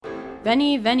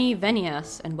Veni, veni,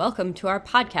 venias, and welcome to our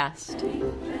podcast.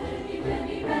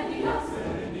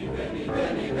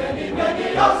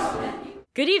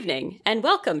 Good evening, and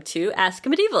welcome to Ask a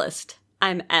Medievalist.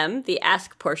 I'm Em, the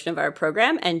Ask portion of our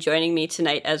program, and joining me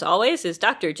tonight, as always, is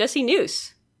Dr. Jessie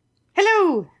Noose.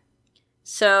 Hello!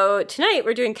 So tonight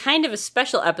we're doing kind of a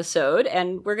special episode,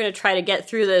 and we're going to try to get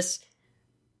through this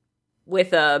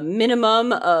with a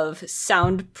minimum of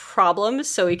sound problems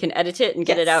so we can edit it and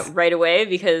get it out right away,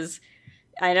 because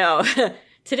I know.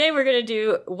 Today we're going to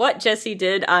do what Jessie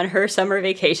did on her summer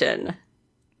vacation.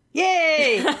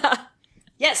 Yay!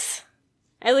 Yes!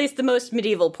 At least the most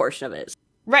medieval portion of it.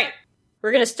 Right.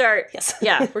 We're going to start, Yes.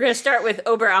 we're going to start with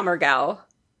Oberammergau,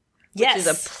 which is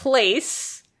a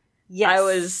place.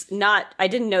 Yes. I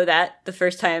didn't know that the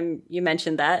first time you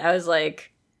mentioned that. I was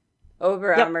like,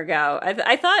 Oberammergau. Yep.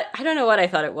 I don't know what I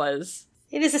thought it was.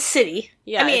 It is a city.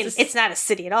 Yeah. I mean, it's not a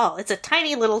city at all. It's a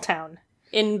tiny little town.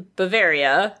 In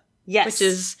Bavaria. Yes. Which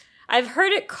is, I've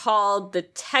heard it called the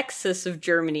Texas of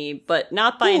Germany, but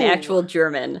not by an actual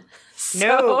German.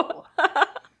 So.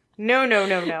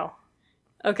 No.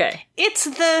 Okay. It's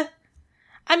the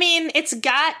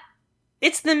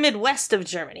Midwest of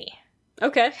Germany.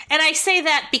 Okay. And I say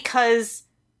that because,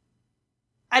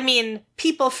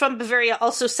 people from Bavaria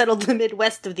also settled the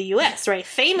Midwest of the U.S., right?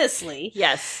 Famously.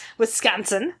 Yes.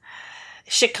 Wisconsin,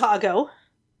 Chicago.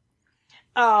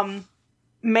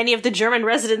 Many of the German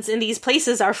residents in these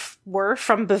places were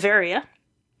from Bavaria.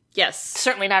 Yes.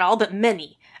 Certainly not all, but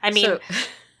many.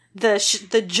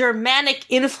 The Germanic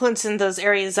influence in those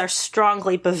areas are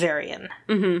strongly Bavarian.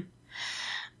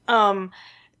 Mm-hmm.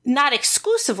 Not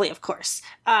exclusively, of course.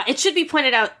 It should be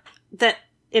pointed out that,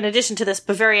 in addition to this,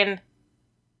 Bavarian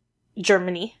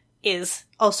Germany is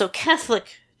also Catholic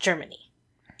Germany.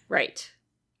 Right.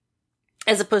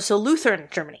 As opposed to Lutheran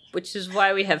Germany. Which is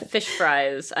why we have fish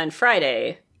fries on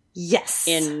Friday. Yes.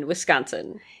 In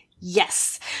Wisconsin.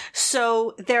 Yes.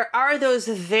 So there are those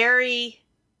very,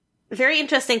 very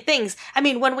interesting things.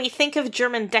 When we think of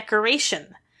German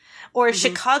decoration, or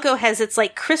Chicago has its,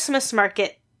 Christmas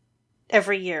market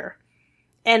every year,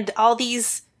 and all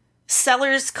these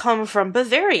sellers come from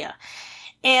Bavaria.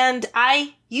 And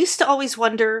I used to always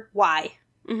wonder why.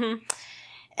 Mm-hmm.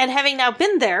 And having now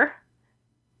been there,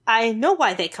 I know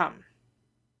why they come.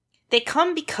 They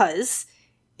come because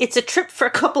it's a trip for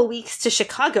a couple weeks to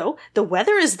Chicago. The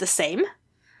weather is the same.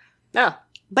 Oh.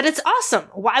 But it's awesome.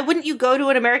 Why wouldn't you go to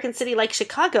an American city like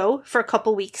Chicago for a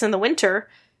couple weeks in the winter?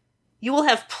 You will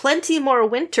have plenty more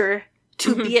winter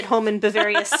to be at home in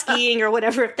Bavaria skiing or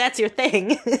whatever, if that's your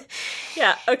thing.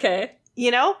 Yeah, okay.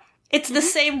 It's the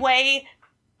same way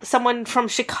someone from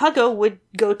Chicago would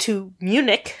go to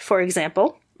Munich, for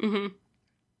example. Mm-hmm.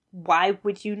 Why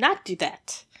would you not do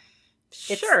that?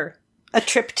 Sure. A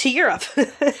trip to Europe.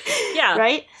 Yeah.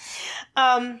 Right?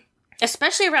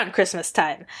 Especially around Christmas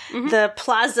time. Mm-hmm. The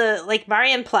plaza,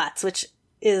 Marienplatz, which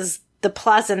is the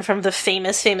plaza from the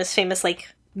famous,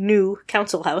 new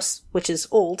council house, which is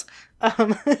old,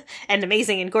 and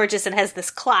amazing and gorgeous, and has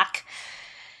this clock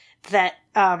that,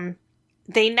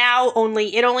 they now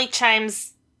it only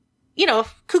chimes,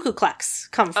 cuckoo clocks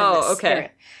come from this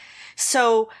area.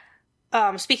 So,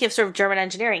 speaking of sort of German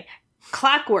engineering,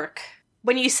 clockwork.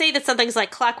 When you say that something's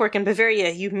like clockwork in Bavaria,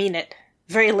 you mean it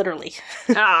very literally.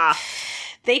 Ah.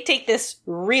 They take this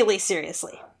really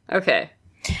seriously. Okay.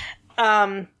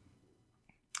 And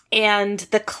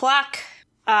the clock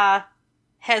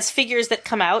has figures that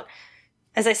come out.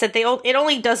 As I said, it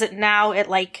only does it now at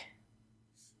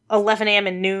 11 a.m.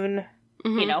 and noon.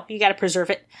 Mm-hmm. You got to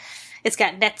preserve it. It's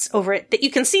got nets over it that you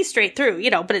can see straight through,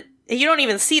 but you don't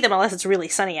even see them unless it's really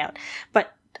sunny out.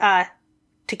 But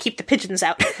to keep the pigeons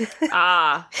out.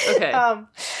 Ah, okay.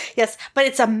 Yes, but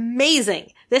it's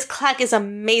amazing. This clock is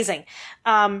amazing.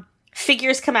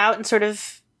 Figures come out and sort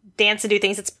of dance and do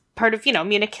things. It's part of,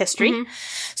 Munich history. Mm-hmm.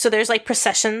 So there's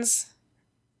processions.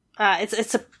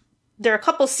 There are a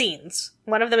couple scenes.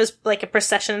 One of them is a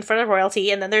procession in front of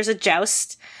royalty, and then there's a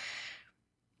joust.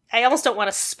 I almost don't want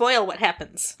to spoil what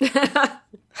happens.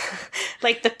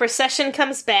 The procession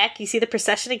comes back, you see the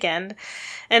procession again,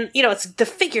 and, the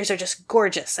figures are just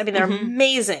gorgeous. They're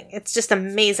amazing. It's just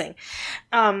amazing.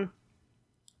 And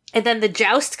then the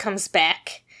joust comes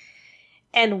back,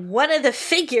 and one of the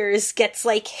figures gets,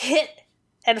 hit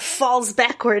and falls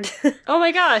backward. Oh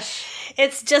my gosh.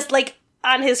 It's just,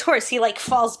 on his horse, he,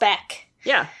 falls back.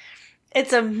 Yeah.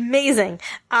 It's amazing.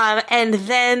 And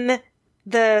then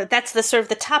that's the sort of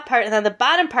the top part, and then the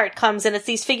bottom part comes, and it's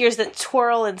these figures that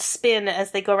twirl and spin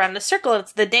as they go around in a circle.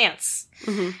 It's the dance.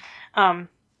 Mm-hmm.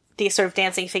 These sort of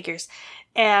dancing figures.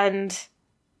 And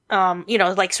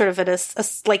Like sort of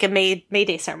at like a May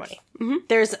Day ceremony. Mm-hmm.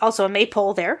 There's also a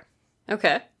maypole there.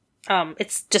 Okay.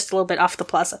 It's just a little bit off the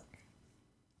plaza.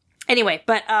 Anyway,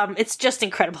 but it's just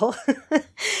incredible.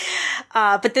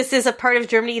 But this is a part of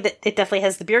Germany that it definitely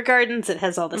has the beer gardens. It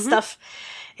has all this stuff.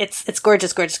 It's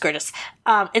gorgeous, gorgeous, gorgeous.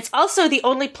 It's also the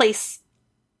only place.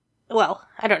 Well,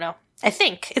 I don't know. I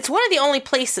think it's one of the only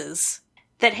places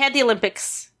that had the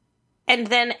Olympics and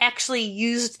then actually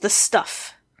used the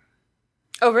stuff.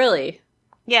 Oh, really?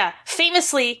 Yeah.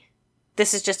 Famously,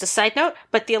 this is just a side note,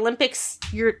 but the Olympics,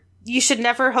 you should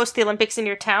never host the Olympics in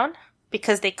your town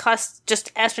because they cost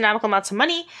just astronomical amounts of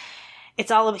money.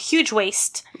 It's all a huge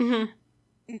waste.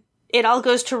 Mm-hmm. It all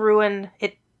goes to ruin.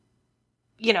 It's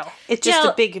just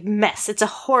a big mess. It's a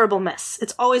horrible mess.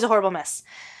 It's always a horrible mess.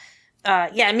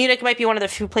 Munich might be one of the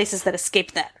few places that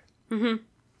escaped that. Mm-hmm.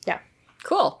 Yeah.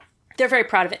 Cool. They're very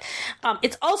proud of it.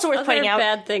 It's also worth pointing out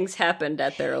bad things happened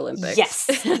at their Olympics. Yes,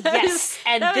 yes,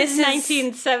 and that this was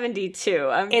 1972.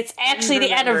 It's actually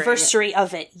the anniversary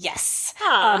of it. Yes.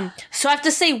 Ah. So I have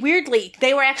to say, weirdly,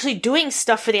 they were actually doing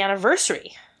stuff for the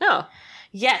anniversary. Oh,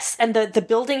 yes, and the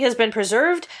building has been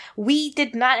preserved. We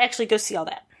did not actually go see all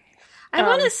that. I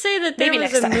want to say that there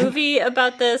was a movie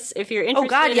about this. If you're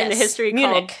interested in the history,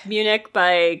 called Munich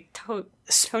by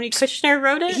Tony Kushner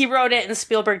wrote it. He wrote it, and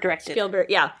Spielberg directed.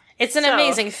 Yeah. It's an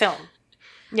amazing film.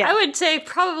 Yeah. I would say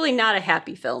probably not a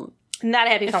happy film. Not a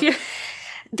happy film.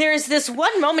 There's this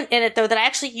one moment in it, though, that I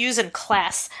actually use in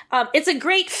class. It's a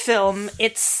great film.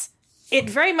 It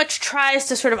very much tries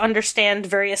to sort of understand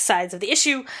various sides of the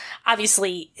issue.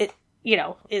 Obviously, it,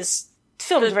 is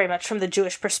filmed very much from the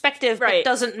Jewish perspective, but it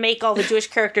doesn't make all the Jewish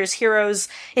characters heroes.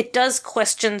 It does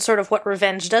question sort of what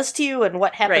revenge does to you and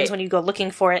what happens when you go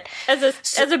looking for it.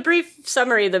 As a brief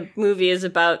summary, the movie is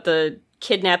about the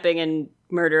kidnapping and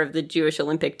murder of the Jewish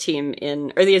Olympic team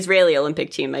or the Israeli Olympic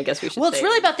team, I guess we should say. Well, it's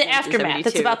really about the aftermath.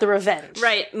 It's about the revenge.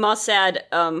 Right. Mossad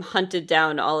hunted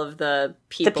down all of the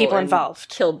people involved.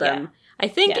 Killed them. Yeah. I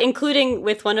think, including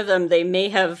with one of them, they may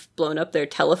have blown up their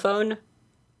telephone.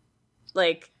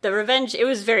 Like, the revenge, it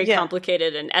was very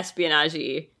complicated and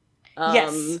espionage-y.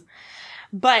 Yes.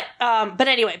 But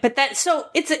anyway, so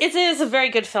it is a very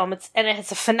good film. It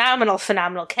has a phenomenal,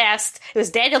 phenomenal cast. It was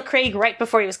Daniel Craig right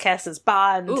before he was cast as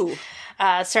Bond. Ooh.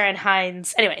 Sarah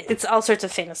Hines. Anyway, it's all sorts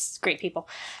of famous, great people.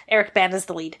 Eric Bana is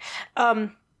the lead.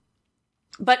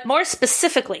 But more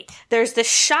specifically, there's this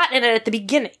shot in it at the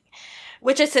beginning,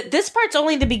 which I said, this part's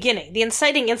only the beginning. The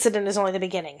inciting incident is only the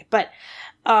beginning. But,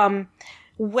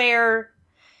 where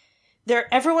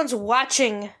everyone's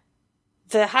watching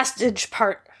the hostage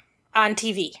part on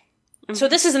TV. Mm-hmm. So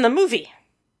this is in the movie.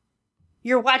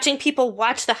 You're watching people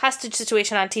watch the hostage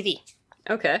situation on TV.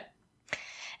 Okay.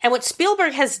 And what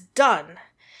Spielberg has done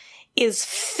is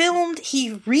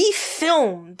he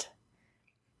refilmed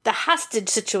the hostage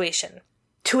situation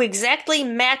to exactly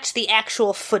match the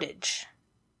actual footage.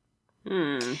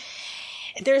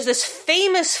 There's this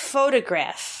famous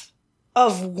photograph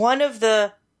of one of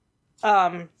the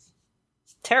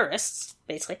terrorists,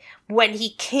 basically, when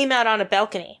he came out on a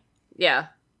balcony. Yeah.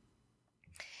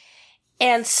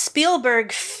 And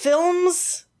Spielberg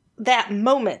films that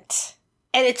moment,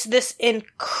 and it's this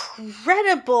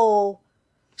incredible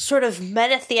sort of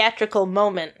meta-theatrical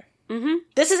moment. Mm-hmm.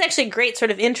 This is actually a great sort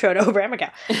of intro to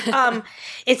Oberammergau.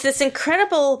 It's this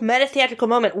incredible meta-theatrical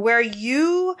moment where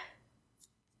you,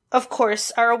 of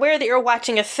course, are aware that you're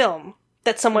watching a film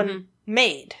that someone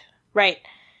made, right,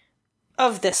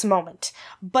 of this moment.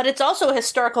 But it's also a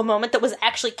historical moment that was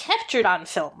actually captured on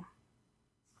film.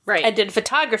 Right. And did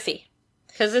photography.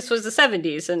 Because this was the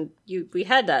 70s, and we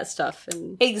had that stuff.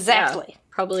 And exactly.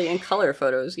 Probably in color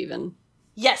photos, even.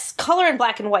 Yes, color and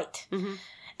black and white. Mm-hmm.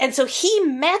 And so he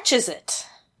matches it.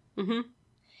 Mm-hmm.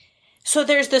 So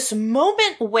there's this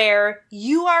moment where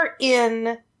you are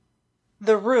in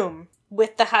the room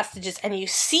with the hostages, and you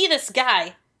see this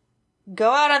guy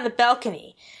go out on the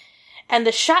balcony, and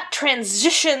the shot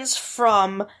transitions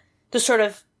from the sort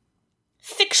of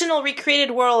fictional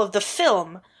recreated world of the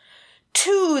film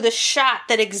to the shot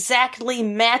that exactly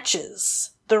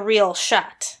matches the real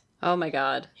shot. Oh my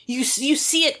god. You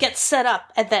see it get set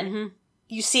up, and then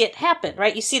you see it happen,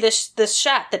 right? You see this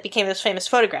shot that became this famous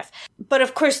photograph. But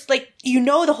of course,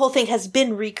 the whole thing has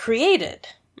been recreated.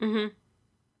 Mm-hmm.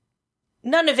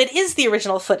 None of it is the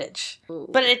original footage,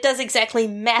 but it does exactly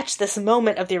match this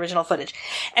moment of the original footage.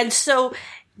 And so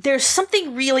there's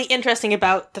something really interesting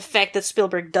about the fact that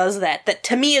Spielberg does that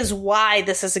to me is why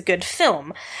this is a good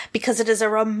film, because it is a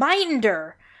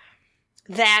reminder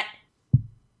that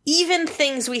even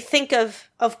things we think of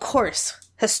course,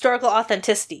 historical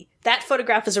authenticity, that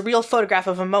photograph is a real photograph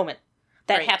of a moment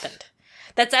that happened.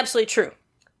 That's absolutely true.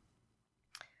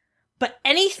 But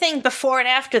anything before and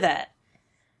after that,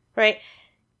 right,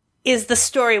 is the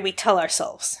story we tell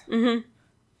ourselves. Mm-hmm.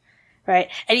 Right?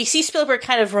 And you see Spielberg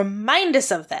kind of remind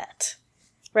us of that.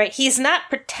 Right? He's not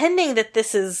pretending that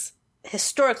this is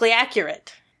historically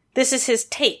accurate. This is his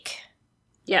take.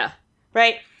 Yeah.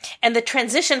 Right? And the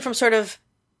transition from sort of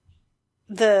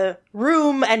the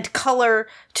room and color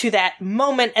to that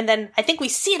moment, and then I think we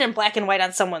see it in black and white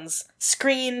on someone's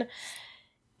screen.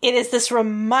 It is this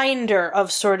reminder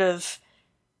of sort of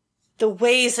the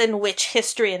ways in which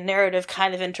history and narrative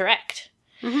kind of interact.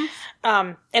 Mm-hmm.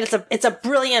 And it's a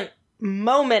brilliant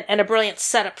moment and a brilliant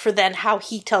setup for then how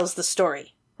he tells the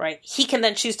story, right? He can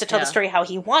then choose to tell the story how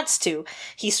he wants to.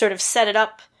 He sort of set it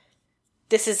up.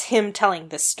 This is him telling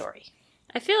this story.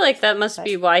 I feel like that must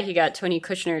be why he got Tony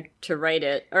Kushner to write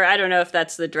it. Or I don't know if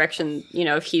that's the direction,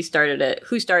 if he started it,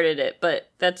 who started it, but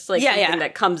that's like something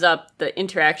that comes up, the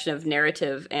interaction of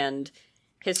narrative and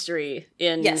history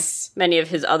in many of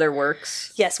his other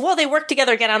works. Yes, well, they worked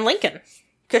together again on Lincoln.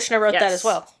 Kushner wrote that as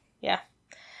well. Yeah.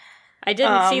 I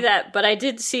didn't see that, but I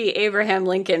did see Abraham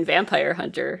Lincoln Vampire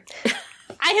Hunter.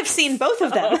 I have seen both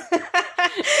of them.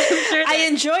 Sure I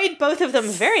enjoyed both of them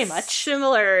very much.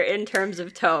 Similar in terms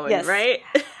of tone, right?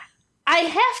 I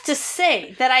have to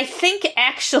say that I think,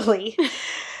 actually,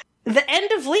 the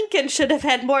end of Lincoln should have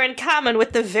had more in common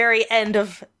with the very end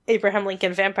of Abraham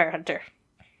Lincoln Vampire Hunter.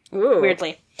 Ooh.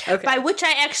 Weirdly. Okay. By which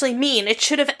I actually mean it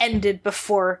should have ended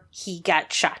before he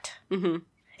got shot. Mm-hmm.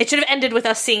 It should have ended with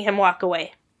us seeing him walk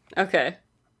away. Okay.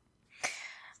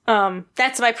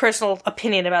 That's my personal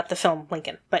opinion about the film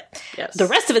Lincoln, but the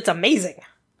rest of it's amazing.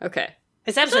 Okay.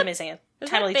 It's absolutely amazing. Is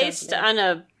that based on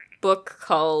a book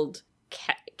called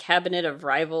Cabinet of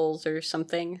Rivals or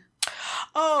something?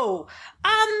 Oh,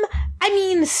 I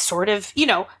mean, sort of.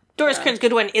 Doris Kearns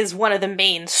Goodwin is one of the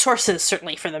main sources,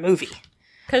 certainly, for the movie.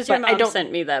 Because your mom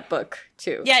sent me that book,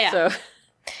 too. Yeah. So.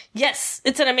 Yes,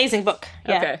 it's an amazing book.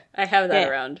 Yeah. Okay, I have that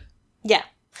around. Yeah.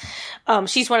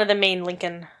 She's one of the main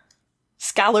Lincoln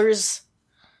scholars.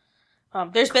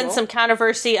 There's been some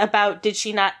controversy about did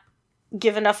she not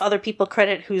give enough other people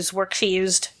credit whose work she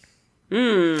used.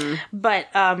 But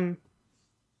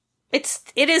it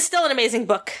is still an amazing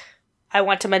book. I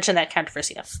want to mention that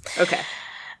controversy. Okay.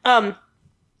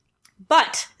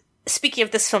 But speaking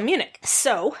of this film, Munich.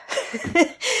 So,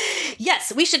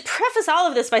 yes, we should preface all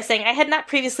of this by saying I had not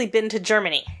previously been to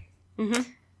Germany. Mm-hmm.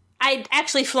 I'd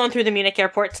actually flown through the Munich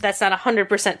airport, so that's not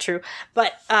 100% true.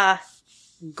 But,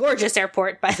 gorgeous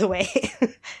airport, by the way.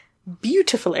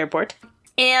 Beautiful airport.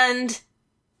 And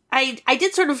I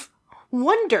did sort of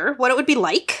wonder what it would be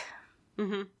like.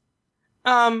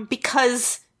 Mm-hmm.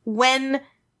 Because when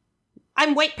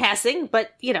I'm white passing,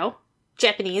 but,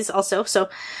 Japanese also, so,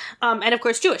 and of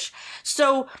course Jewish.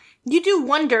 So you do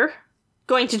wonder,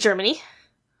 going to Germany,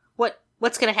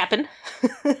 what's going to happen.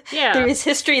 Yeah. There is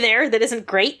history there that isn't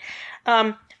great.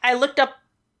 I looked up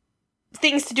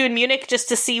things to do in Munich just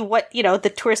to see what,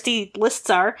 the touristy lists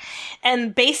are.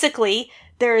 And basically,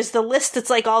 there's the list that's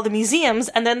like all the museums,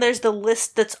 and then there's the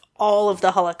list that's all of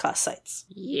the Holocaust sites.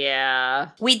 Yeah.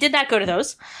 We did not go to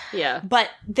those. Yeah. But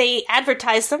they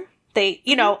advertise them. They,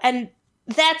 and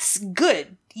that's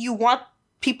good. You want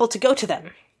people to go to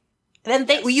them. Then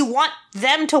you want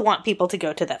them to want people to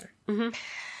go to them. Mm-hmm.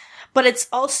 But it's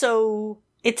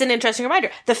an interesting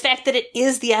reminder. The fact that it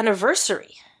is the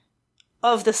anniversary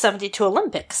of the 72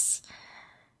 Olympics.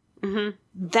 Mm-hmm.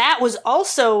 That was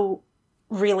also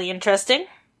really interesting.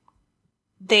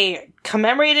 They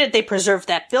commemorated, they preserved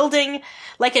that building.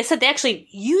 Like I said, they actually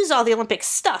use all the Olympic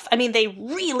stuff. I mean, they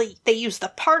use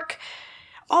the park.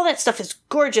 All that stuff is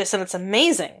gorgeous and it's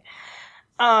amazing.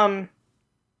 And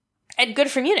good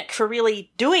for Munich for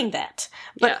really doing that.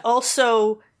 But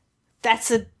also,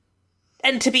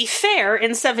 and to be fair,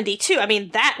 in 72, I mean,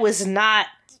 that was not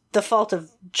the fault of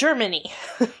Germany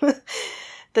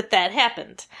that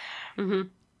happened. Mm-hmm.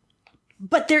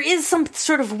 But there is some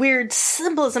sort of weird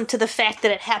symbolism to the fact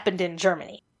that it happened in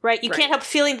Germany, right? You can't help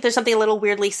feeling that there's something a little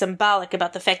weirdly symbolic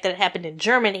about the fact that it happened in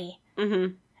Germany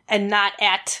and not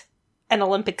at an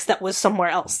Olympics that was somewhere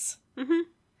else,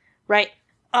 right?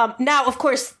 Now, of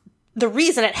course, the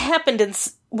reason it happened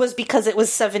was because it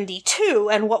was 72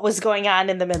 and what was going on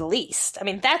in the Middle East. I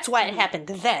mean, that's why it happened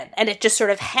then. And it just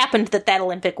sort of happened that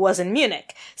Olympic was in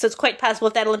Munich. So it's quite possible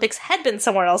if that Olympics had been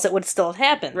somewhere else, it would still have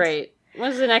happened. Right. What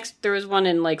was the next? There was one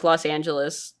in, Los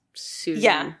Angeles, Susan.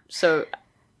 Yeah. So,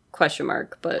 question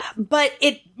mark, but... But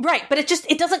it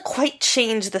doesn't quite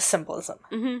change the symbolism,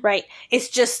 right? It's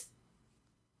just,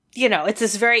 it's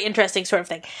this very interesting sort of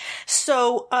thing.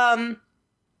 So,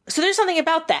 so there's something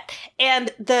about that.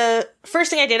 And the first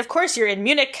thing I did, of course, you're in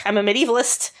Munich. I'm a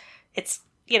medievalist. It's,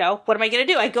 you know, what am I going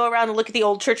to do? I go around and look at the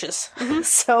old churches.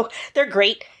 So they're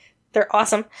great. They're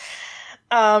awesome.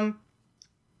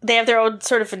 They have their own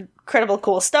sort of incredible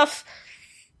cool stuff.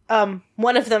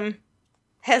 One of them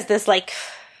has this, like,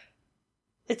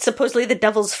 it's supposedly the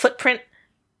devil's footprint.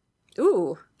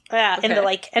 Ooh. Yeah, Okay. in the,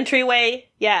 like, entryway.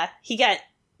 Yeah,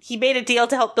 he made a deal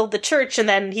to help build the church, and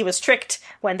then he was tricked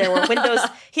when there were windows.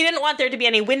 He didn't want there to be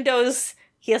any windows.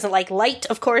 He doesn't like light,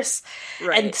 of course.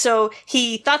 Right. And so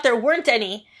he thought there weren't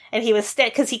any, and he was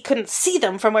because he couldn't see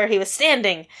them from where he was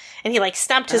standing. And he, like,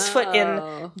 stomped his foot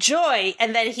in joy,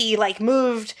 and then he, like,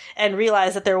 moved and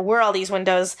realized that there were all these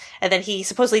windows, and then he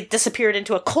supposedly disappeared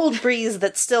into a cold breeze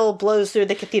that still blows through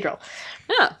the cathedral.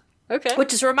 Yeah. Okay.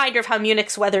 Which is a reminder of how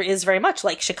Munich's weather is very much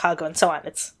like Chicago and so on.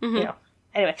 It's, you know,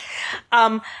 anyway.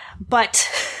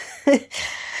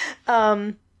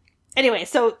 Anyway,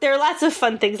 so there are lots of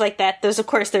fun things like that. There's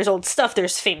old stuff.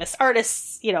 There's famous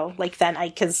artists, you know, like Van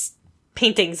Eyck's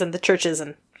paintings and the churches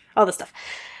and all this stuff.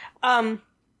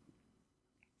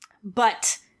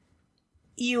 But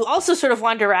you also sort of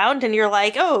wander around and you're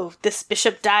like, oh, this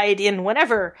bishop died in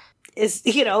whenever. Is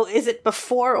it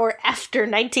before or after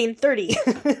 1930?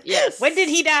 Yes. When did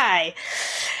he die?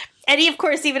 And of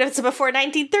course, even if it's before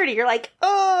 1930, you're like,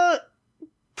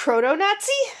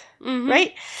 proto-Nazi?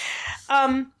 Right?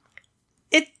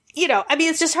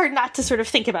 It's just hard not to sort of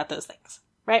think about those things,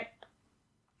 right?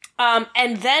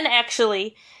 And then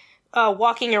actually,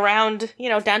 walking around,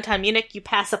 downtown Munich, you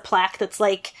pass a plaque that's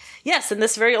like, yes, in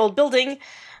this very old building,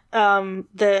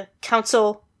 the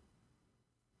council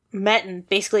met and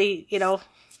basically,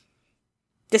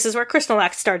 this is where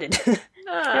Kristallnacht started. You're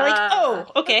like,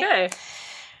 oh, okay.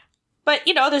 But,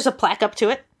 there's a plaque up to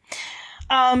it.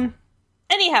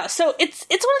 Anyhow, so it's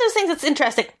one of those things that's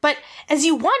interesting. But as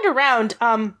you wander around,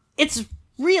 it's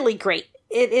really great.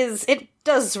 It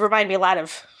does remind me a lot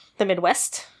of the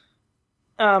Midwest.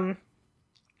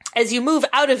 As you move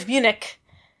out of Munich,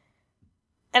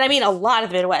 and I mean a lot of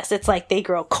the Midwest, it's like they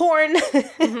grow corn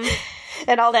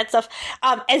and all that stuff.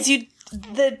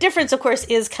 The difference, of course,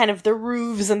 is kind of the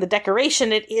roofs and the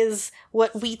decoration. It is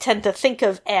what we tend to think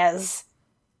of as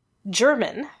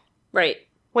German. Right.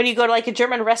 When you go to, like, a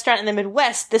German restaurant in the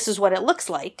Midwest, this is what it looks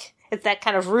like. It's that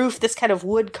kind of roof, this kind of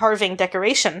wood carving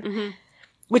decoration,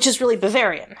 which is really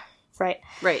Bavarian, right?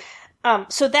 Right.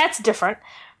 So that's different.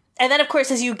 And then, of course,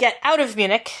 as you get out of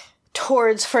Munich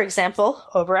towards, for example,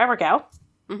 Oberammergau,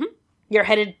 you're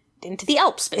headed into the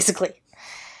Alps, basically.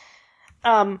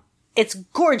 It's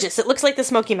gorgeous. It looks like the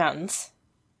Smoky Mountains.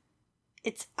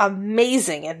 It's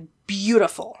amazing and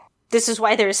beautiful. This is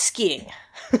why there's skiing.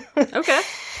 Okay.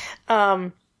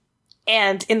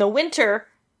 And in the winter,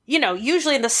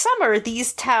 usually in the summer,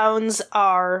 these towns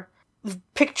are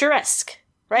picturesque,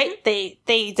 right?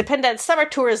 They depend on summer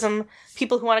tourism,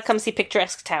 people who want to come see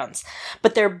picturesque towns.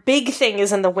 But their big thing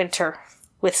is in the winter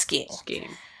with skiing.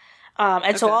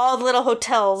 So all the little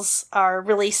hotels are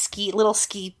really little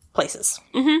ski places.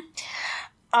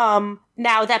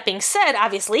 Now, that being said,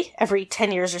 obviously, every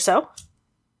 10 years or so,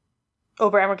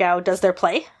 Oberammergau does their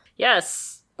play.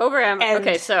 Yes.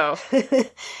 Okay, so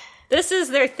this is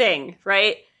their thing,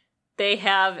 right? They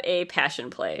have a passion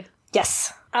play.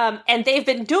 Yes. And they've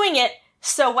been doing it.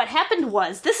 So what happened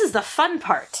was, this is the fun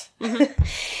part,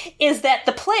 is that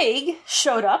the plague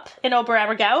showed up in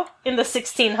Oberammergau in the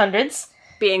 1600s.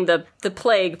 Being the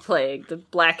plague, the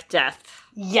Black Death.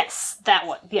 Yes, that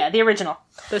one. Yeah, the original.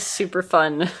 The super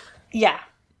fun. Yeah.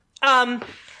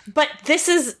 But this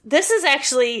is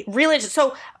actually really interesting.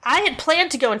 So I had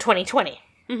planned to go in 2020,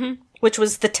 which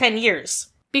was the 10 years.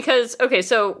 Because, okay,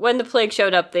 so when the plague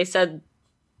showed up, they said,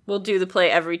 we'll do the play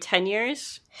every 10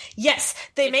 years? Yes,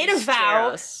 they made a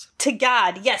vow to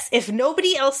God. Yes, if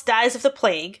nobody else dies of the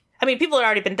plague, I mean, people had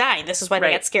already been dying. This is why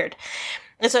they got scared.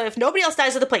 And so if nobody else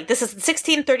dies of the plague, this is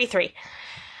 1633.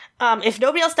 If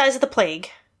nobody else dies of the plague,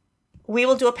 we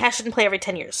will do a passion play every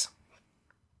 10 years.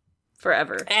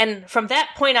 Forever. And from that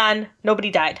point on,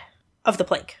 nobody died of the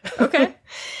plague. Okay.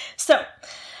 So,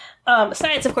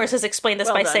 science, of course, has explained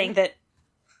this by saying that,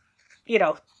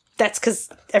 that's because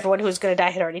everyone who was going to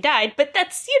die had already died, but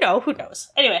that's, who knows.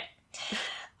 Anyway.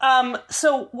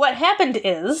 So what happened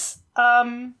is,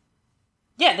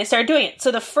 they started doing it.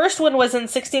 So the first one was in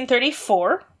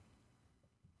 1634.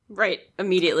 Right.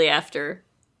 Immediately after.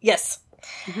 Yes.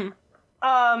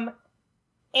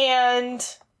 And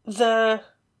the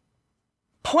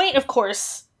point, of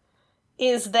course,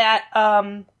 is that,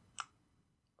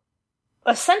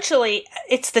 essentially,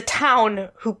 it's the town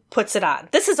who puts it on.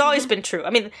 This has always been true. I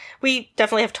mean, we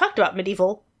definitely have talked about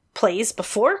medieval plays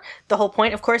before. The whole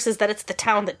point, of course, is that it's the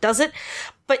town that does it.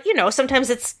 But, sometimes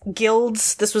it's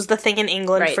guilds. This was the thing in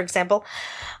England, Right. for example.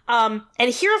 And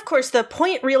here, of course, the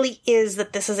point really is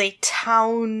that this is a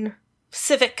town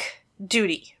civic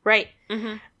duty, right?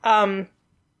 Mm-hmm.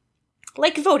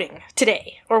 Like voting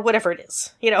today, or whatever it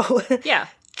is, Yeah.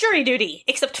 Jury duty,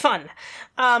 except fun.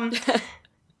 But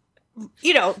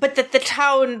that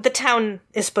the town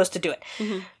is supposed to do it.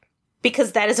 Mm-hmm.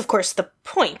 Because that is, of course, the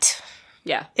point.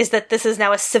 Yeah. Is that this is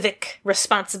now a civic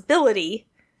responsibility,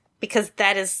 because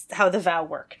that is how the vow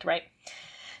worked, right?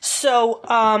 So,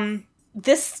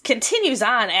 this continues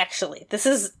on, actually.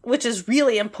 Which is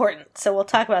really important, so we'll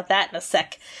talk about that in a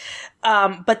sec.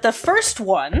 But the first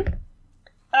one,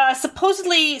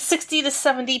 supposedly 60 to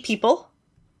 70 people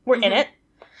were in it,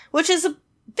 which is a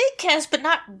big cast, but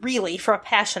not really for a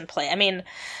passion play. I mean,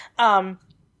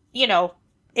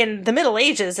 in the Middle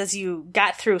Ages, as you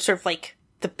got through sort of like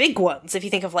the big ones, if you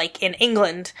think of like in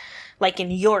England, like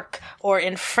in York, or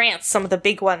in France, some of the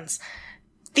big ones,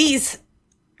 these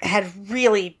had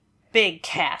really big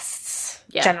casts,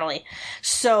 generally.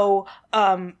 So,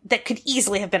 that could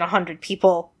easily have been 100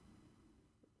 people,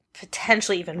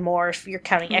 potentially even more if you're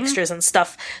counting extras and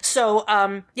stuff. So,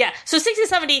 so 60 to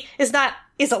 70 is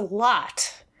a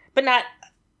lot, but not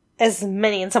as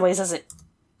many in some ways as it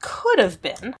could have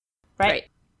been, right?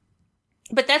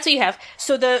 But that's what you have.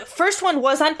 So the first one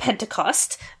was on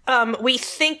Pentecost. We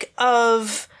think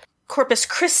of Corpus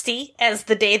Christi as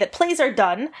the day that plays are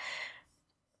done.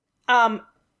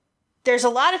 There's a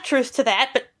lot of truth to that,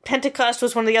 but Pentecost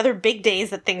was one of the other big days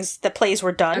that plays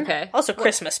were done. Okay. Also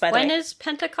Christmas, by the way. When is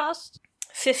Pentecost?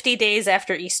 50 days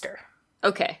after Easter.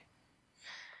 Okay.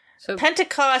 So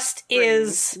Pentecost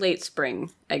is late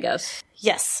spring, I guess.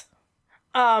 Yes.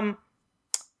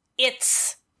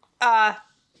 It's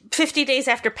 50 days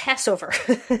after Passover.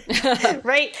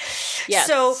 Right? Yes.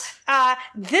 So,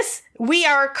 we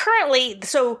are currently,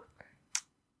 so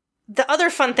the other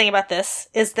fun thing about this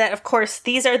is that, of course,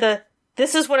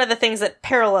 this is one of the things that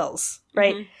parallels,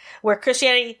 right? Mm-hmm. Where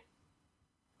Christianity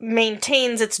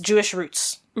maintains its Jewish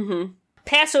roots. Mm-hmm.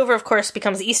 Passover, of course,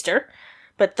 becomes Easter,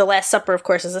 but the Last Supper, of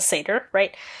course, is a Seder,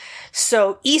 right?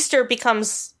 So Easter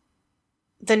becomes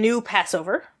the new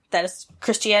Passover. That is,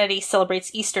 Christianity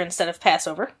celebrates Easter instead of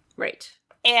Passover. Right.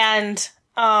 And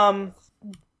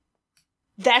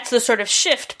that's the sort of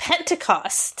shift.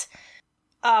 Pentecost,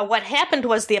 what happened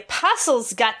was the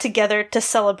apostles got together to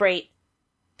celebrate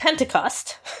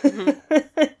Pentecost. Mm-hmm.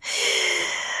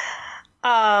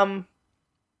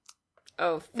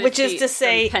 50, which is to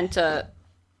say...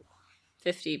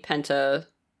 50 penta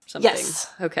something.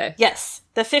 Yes. Okay. Yes.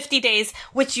 The 50 days,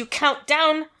 which you count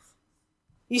down,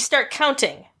 you start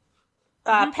counting.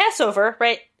 Passover,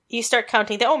 right? You start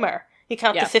counting the Omer. You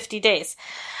count the 50 days.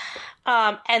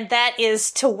 And that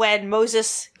is to when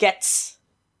Moses gets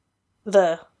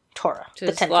the Torah,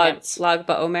 the Ten Commandments. Lag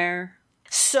BaOmer.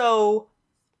 So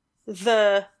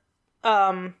the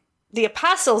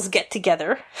apostles get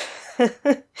together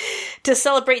to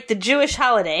celebrate the Jewish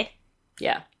holiday.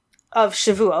 Yeah. Of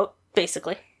Shavuot,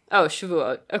 basically. Oh,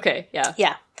 Shavuot. Okay, yeah.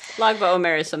 Yeah. Lag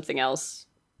BaOmer is something else.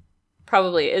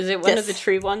 Probably. Is it one of the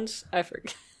tree ones? I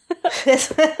forget.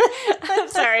 I'm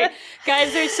sorry.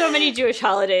 Guys, there's so many Jewish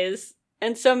holidays,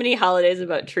 and so many holidays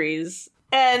about trees.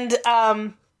 And,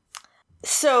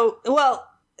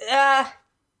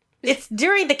 it's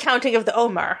during the counting of the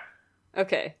Omer.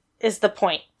 Okay. Is the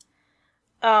point.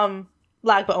 Lag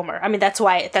BaOmer. I mean, that's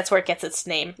where it gets its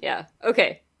name. Yeah.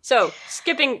 Okay. So,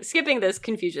 skipping this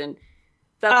confusion,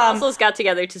 the apostles got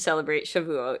together to celebrate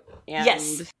Shavuot,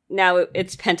 and now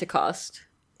it's Pentecost,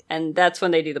 and that's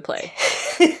when they do the play.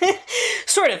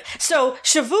 Sort of. So,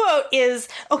 Shavuot is...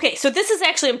 Okay, so this is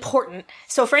actually important.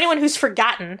 So, for anyone who's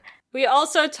forgotten... We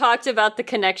also talked about the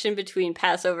connection between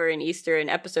Passover and Easter in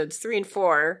episodes 3 and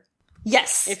 4.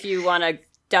 Yes. If you want to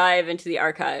dive into the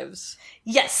archives.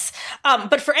 Yes.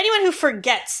 But for anyone who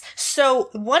forgets, so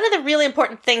one of the really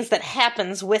important things that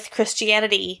happens with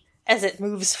Christianity as it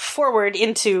moves forward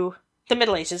into the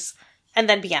Middle Ages and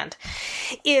then beyond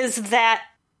is that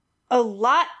a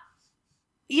lot,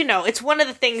 it's one of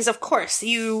the things, of course,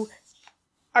 you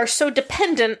are so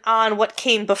dependent on what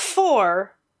came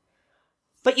before,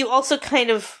 but you also kind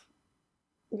of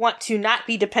want to not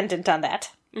be dependent on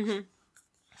that.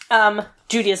 Mm-hmm.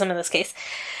 Judaism in this case.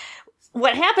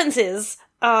 What happens is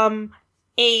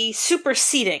a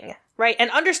superseding, right? An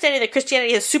understanding that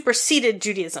Christianity has superseded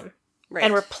Judaism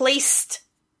and replaced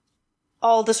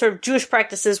all the sort of Jewish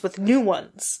practices with new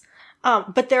ones.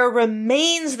 But there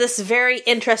remains this very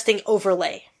interesting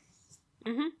overlay,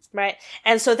 right?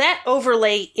 And so that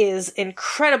overlay is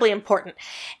incredibly important.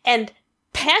 And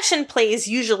Passion plays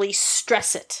usually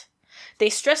stress it. They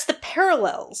stress the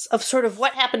parallels of sort of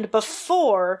what happened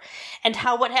before and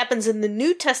how what happens in the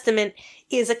New Testament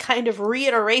is a kind of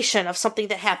reiteration of something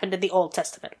that happened in the Old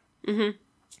Testament. Mm-hmm.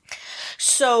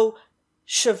 So,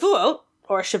 Shavuot,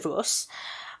 or Shavuos,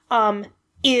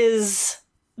 is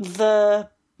the,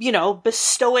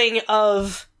 bestowing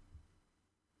of,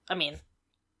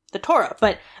 the Torah,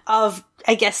 but of,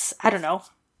 I guess, I don't know,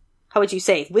 how would you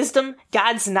say, wisdom,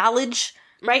 God's knowledge,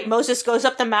 right? Moses goes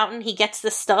up the mountain, he gets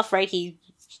this stuff, right? He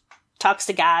talks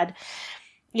to God,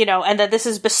 and that this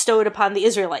is bestowed upon the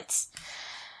Israelites.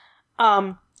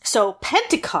 So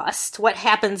Pentecost, what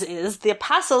happens is the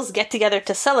apostles get together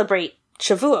to celebrate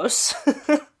Shavuos,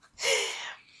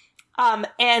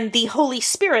 and the Holy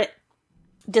Spirit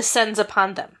descends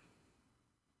upon them.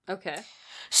 Okay.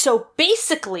 So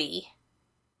basically,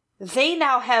 they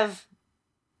don't have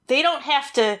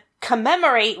to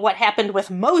commemorate what happened with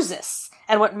Moses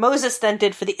and what Moses then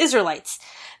did for the Israelites.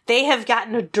 They have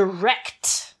gotten a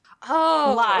direct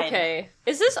line. Okay.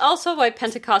 Is this also why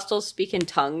Pentecostals speak in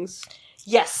tongues?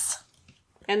 Yes.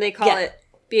 And they call it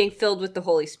being filled with the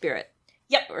Holy Spirit.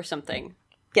 Yep. Or something.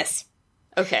 Yes.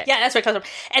 Okay. Yeah, that's what it comes from.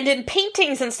 And in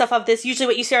paintings and stuff of this, usually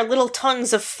what you see are little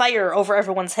tongues of fire over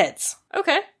everyone's heads.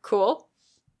 Okay, cool.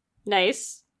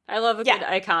 Nice. I love a good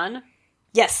icon.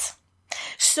 Yes.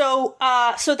 So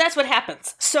that's what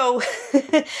happens. So,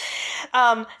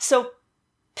 so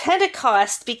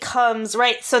Pentecost becomes,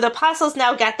 right, so the apostles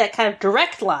now got that kind of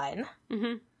direct line.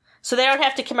 Mm-hmm. So they don't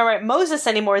have to commemorate Moses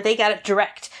anymore, they got it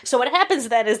direct. So what happens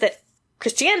then is that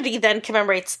Christianity then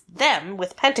commemorates them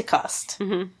with Pentecost.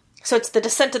 Mm-hmm. So it's the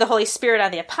descent of the Holy Spirit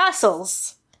on the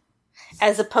apostles,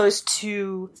 as opposed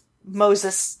to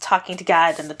Moses talking to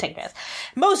God and the Ten Commandments.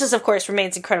 Moses, of course,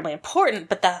 remains incredibly important,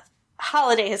 but the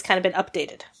holiday has kind of been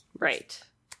updated. Right.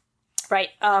 Right.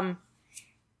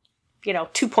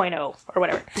 2.0 or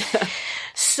whatever.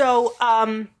 So,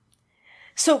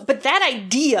 but that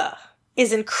idea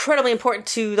is incredibly important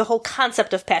to the whole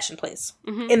concept of passion plays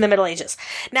in the Middle Ages.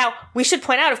 Now, we should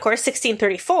point out, of course,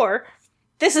 1634,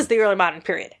 this is the early modern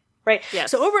period, right?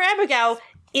 Yes. So Ober Ammergau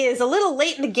is a little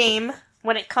late in the game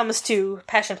when it comes to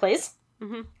passion plays.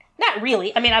 Mm-hmm. Not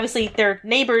really. Obviously, they're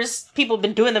neighbors. People have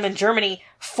been doing them in Germany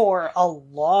for a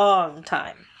long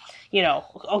time.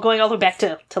 Going all the way back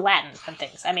to Latin and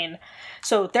things.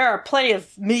 So there are plenty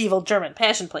of medieval German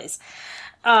passion plays.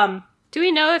 Do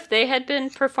we know if they had been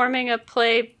performing a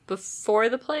play before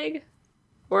the plague?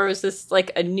 Or was this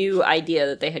like a new idea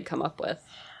that they had come up with?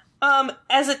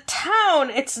 As a town,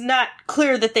 it's not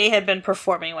clear that they had been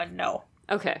performing one, no.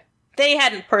 Okay. They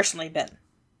hadn't personally been.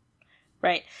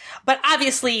 Right? But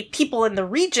obviously, people in the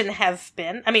region have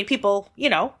been. People,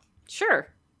 Sure.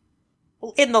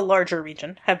 in the larger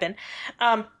region have been.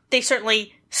 They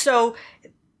certainly... So,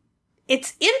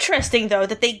 it's interesting, though,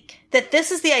 that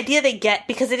this is the idea they get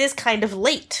because it is kind of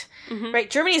late. Mm-hmm. Right?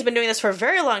 Germany's been doing this for a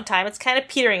very long time. It's kind of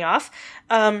petering off.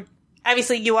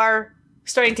 Obviously, you are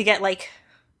starting to get,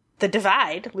 the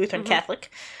divide, Lutheran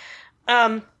Catholic.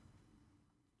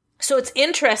 So it's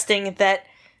interesting that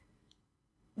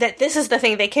this is the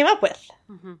thing they came up with.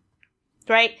 Mm-hmm.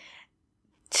 Right?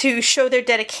 To show their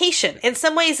dedication. In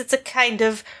some ways, it's a kind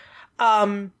of,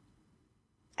 I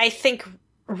think,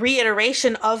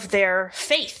 reiteration of their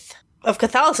faith of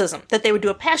Catholicism, that they would do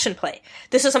a passion play.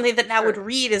 This is something that now would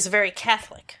read as very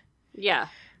Catholic. Yeah.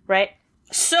 Right?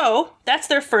 So, that's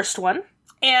their first one.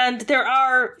 And there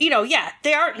are,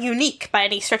 they aren't unique by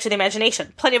any stretch of the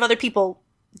imagination. Plenty of other people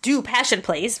do passion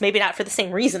plays, maybe not for the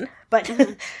same reason, but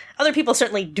other people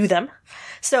certainly do them.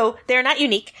 So, they're not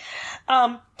unique.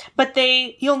 But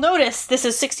you'll notice, this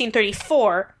is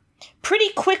 1634, pretty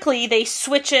quickly they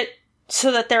switch it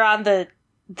so that they're on the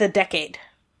decade.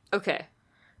 Okay.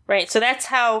 Right, so that's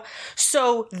how...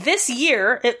 So this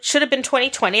year, it should have been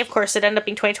 2020, of course it ended up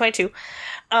being 2022,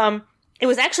 it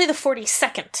was actually the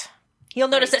 42nd. You'll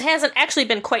notice it hasn't actually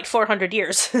been quite 400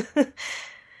 years.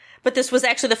 But this was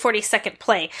actually the 42nd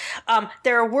play.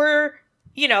 There were,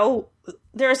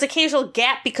 there was occasional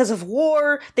gap because of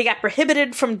war. They got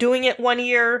prohibited from doing it one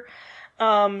year.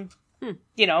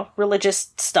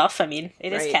 Religious stuff.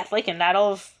 It is Catholic, and not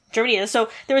all of Germany is. So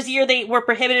there was a year they were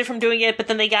prohibited from doing it, but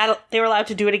then they were allowed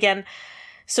to do it again.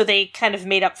 So they kind of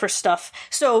made up for stuff.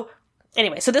 So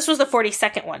anyway, so this was the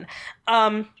 42nd one.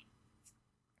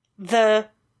 The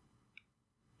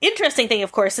interesting thing,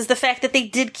 of course, is the fact that they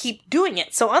did keep doing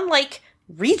it. So unlike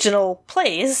regional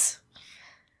plays,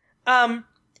 that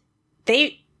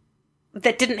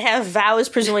didn't have vows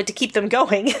presumably to keep them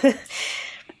going,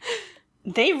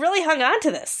 they really hung on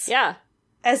to this. Yeah.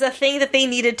 As a thing that they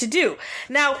needed to do.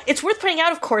 Now, it's worth pointing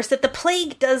out, of course, that the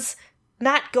plague does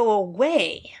not go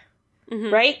away,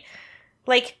 right?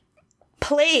 Like,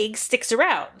 plague sticks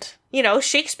around. You know,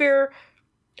 Shakespeare,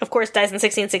 of course, dies in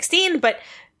 1616, but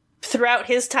throughout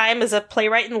his time as a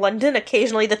playwright in London,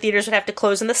 occasionally the theaters would have to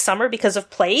close in the summer because of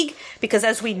plague, because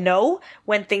as we know,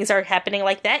 when things are happening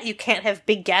like that, you can't have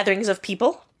big gatherings of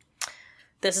people.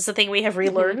 This is the thing we have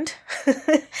relearned.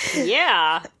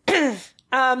 Yeah.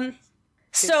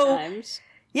 So, times.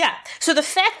 yeah. So the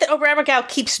fact that Oberammergau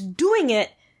keeps doing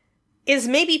it is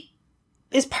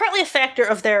partly a factor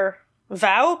of their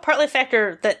vow, partly a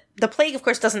factor that the plague, of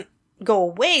course, doesn't go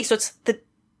away, so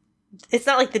it's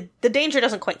not like the danger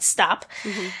doesn't quite stop.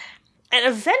 And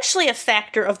eventually a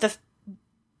factor of the,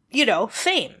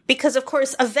 fame. Because, of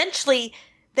course, eventually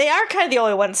they are kind of the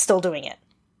only ones still doing it.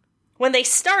 When they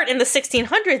start in the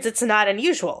 1600s, it's not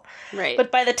unusual. Right.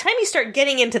 But by the time you start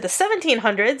getting into the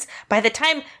 1700s,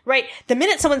 the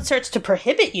minute someone starts to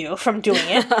prohibit you from doing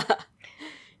it,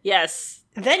 yes,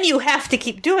 then you have to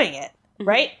keep doing it,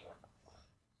 right?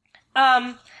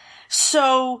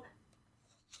 So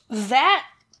that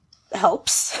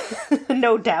helps,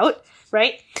 no doubt,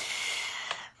 right?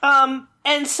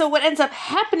 And so what ends up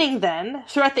happening then,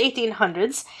 throughout the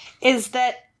 1800s, is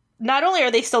that not only are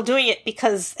they still doing it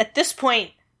because at this point,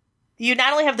 you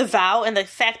not only have the vow and the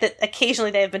fact that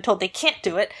occasionally they have been told they can't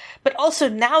do it, but also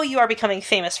now you are becoming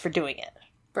famous for doing it.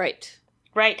 Right.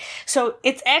 Right? So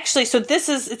it's in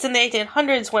the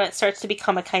 1800s when it starts to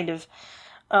become a kind of,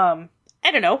 a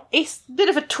bit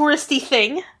of a touristy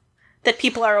thing that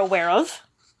people are aware of.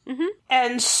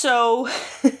 And so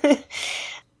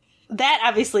that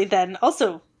obviously then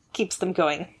also keeps them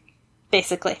going,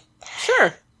 basically.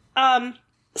 Sure.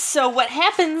 So what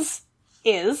happens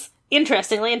is,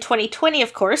 interestingly, in 2020,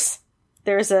 of course,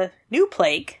 there's a new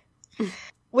plague,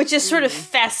 which is sort of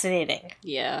fascinating.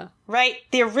 Yeah. Right?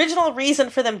 The original reason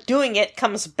for them doing it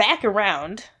comes back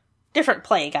around. Different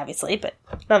plague, obviously, but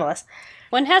nonetheless.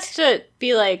 One has to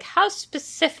be like, how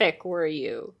specific were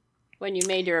you when you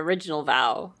made your original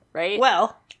vow, right?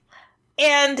 Well,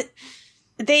 and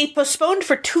they postponed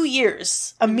for 2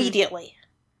 years immediately,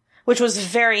 which was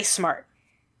very smart.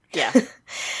 Yeah.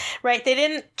 Right? They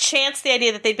didn't chance the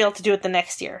idea that they'd be able to do it the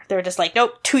next year. They were just like,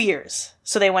 nope, 2 years.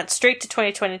 So they went straight to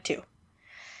 2022.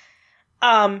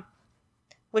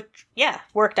 Which,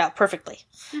 worked out perfectly.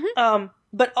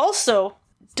 But also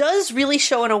does really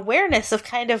show an awareness of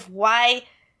kind of why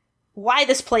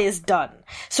this play is done.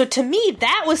 So to me,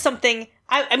 that was something,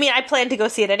 I planned to go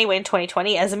see it anyway in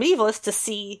 2020 as a medievalist to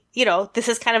see, this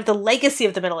is kind of the legacy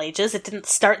of the Middle Ages. It didn't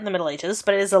start in the Middle Ages,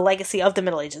 but it is a legacy of the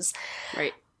Middle Ages.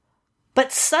 Right.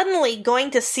 But suddenly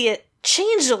going to see it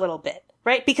changed a little bit,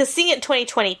 right? Because seeing it in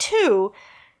 2022,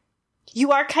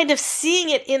 you are kind of seeing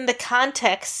it in the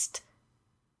context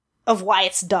of why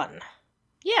it's done.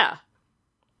 Yeah.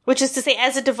 Which is to say,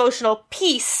 as a devotional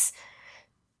piece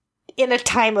in a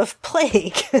time of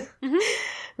plague.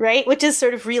 Right? Which is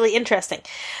sort of really interesting.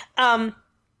 And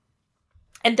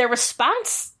their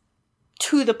response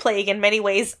to the plague in many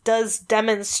ways does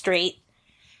demonstrate,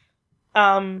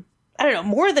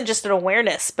 more than just an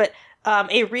awareness, but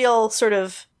a real sort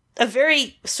of, a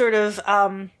very sort of,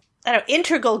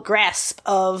 integral grasp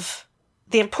of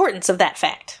the importance of that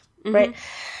fact, right?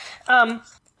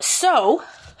 So,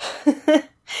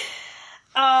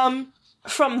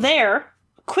 from there,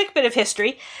 quick bit of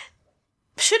history,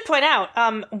 should point out,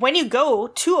 when you go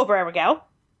to Oberammergau,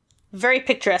 very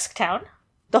picturesque town,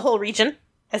 the whole region,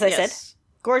 as I said,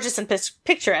 gorgeous and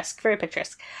picturesque, very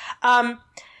picturesque.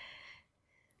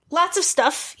 Lots of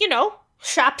stuff,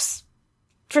 shops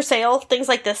for sale, things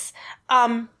like this.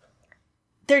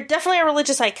 There definitely are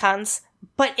religious icons,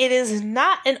 but it is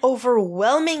not an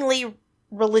overwhelmingly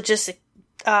religious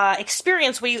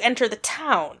experience when you enter the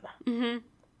town.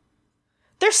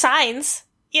 There's signs,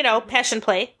 Passion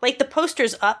Play, like the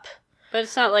poster's up. But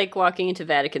it's not like walking into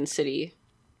Vatican City.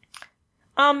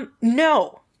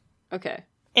 No. Okay.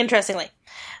 Interestingly.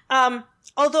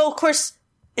 Although, of course,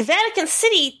 Vatican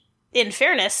City, in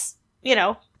fairness,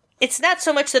 it's not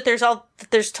so much that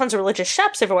there's tons of religious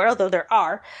shops everywhere, although there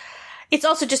are. It's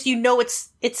also just,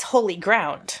 it's holy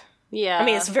ground. Yeah. I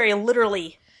mean, it's very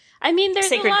literally there's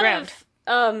sacred ground.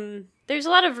 There's a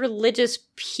lot of religious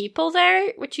people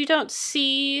there, which you don't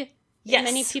see. Yes.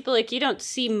 Many people, you don't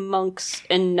see monks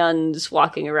and nuns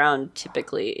walking around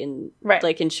typically in,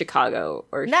 in Chicago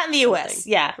or not in the U.S.,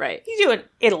 something. yeah. Right. You do in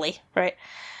Italy, right?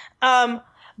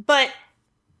 But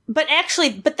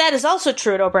that is also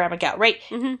true at Oberammergau, right?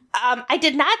 I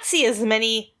did not see as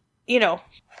many,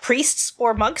 priests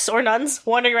or monks or nuns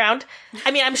wandering around.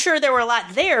 I'm sure there were a lot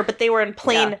there, but they were in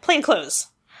plain clothes.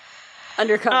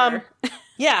 Undercover.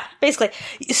 Yeah, basically.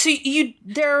 So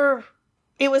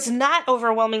it was not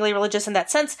overwhelmingly religious in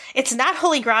that sense. It's not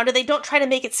holy ground, and they don't try to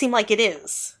make it seem like it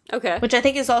is. Okay. Which I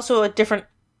think is also a different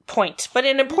point, but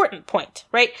an important point,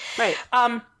 right? Right.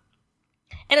 And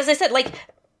as I said, like,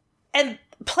 and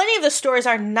plenty of the stores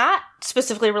are not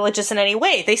specifically religious in any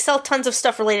way. They sell tons of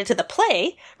stuff related to the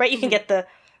play, right? You can get the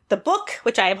book,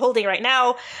 which I am holding right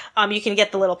now. You can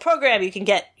get the little program. You can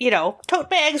get, tote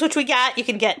bags, which we got. You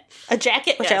can get a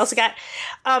jacket, which I also got.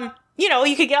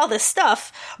 You could get all this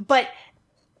stuff, but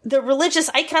the religious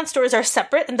icon stores are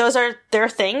separate, and those are their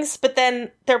things, but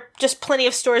then there are just plenty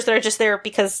of stores that are just there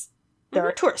because there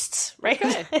are tourists, right?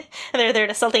 Okay. And they're there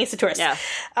to sell things to tourists. Yeah.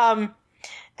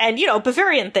 And,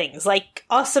 Bavarian things, like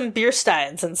awesome beer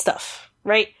steins and stuff,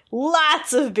 right?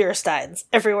 Lots of beer steins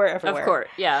everywhere. Of course,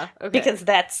 yeah. Okay. Because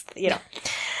that's,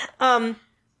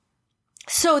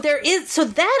 so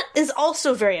that is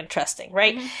also very interesting,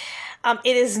 right? Mm-hmm.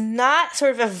 It is not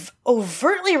sort of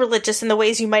overtly religious in the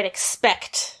ways you might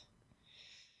expect.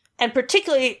 And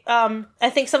particularly, I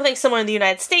think something similar in the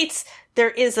United States, there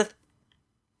is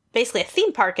basically a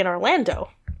theme park in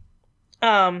Orlando.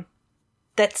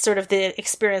 That's sort of the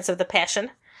experience of the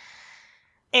Passion.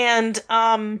 And,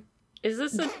 is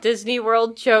this a Disney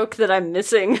World joke that I'm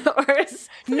missing? Or is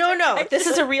No, this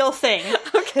is a real thing.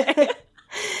 Okay.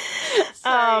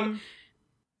 Sorry.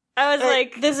 I was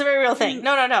like... This is a very real thing.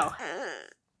 No.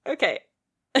 Okay.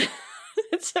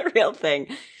 It's a real thing.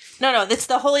 No, it's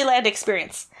the Holy Land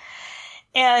experience.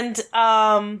 And,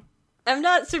 I'm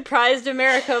not surprised,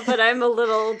 America, but I'm a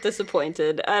little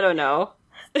disappointed. I don't know.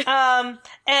 And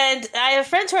I have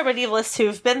friends who are medievalists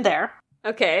who've been there.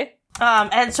 Okay.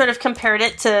 And sort of compared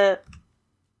it to,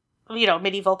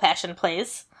 medieval Passion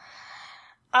plays.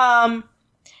 How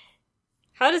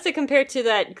does it compare to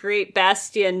that great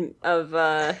bastion of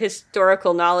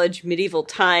historical knowledge, medieval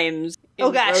times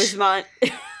in Rosemont?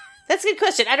 That's a good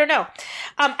question. I don't know.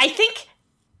 I think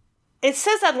it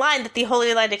says online that the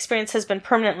Holy Land experience has been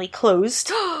permanently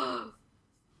closed. Oh,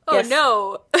 yes.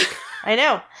 No. I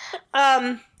know.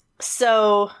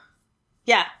 So,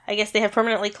 yeah, I guess they have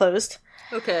permanently closed.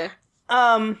 Okay.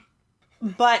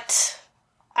 But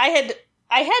I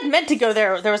had meant to go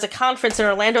there. There was a conference in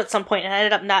Orlando at some point, and I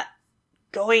ended up not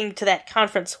going to that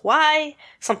conference. Why?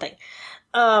 Something.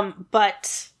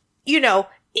 But,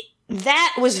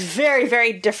 that was very,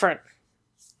 very different,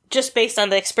 just based on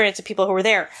the experience of people who were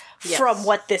there, from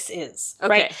what this is,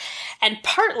 right? And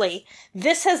partly,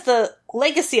 this has the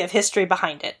legacy of history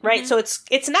behind it, right? Mm-hmm. So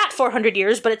it's not 400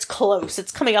 years, but it's close.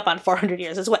 It's coming up on 400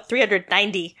 years. It's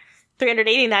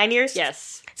 389 years?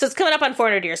 Yes. So it's coming up on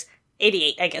 400 years.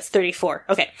 88, I guess, 34.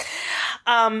 Okay.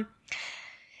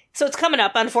 So it's coming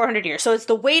up on 400 years. So it's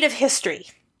the weight of history.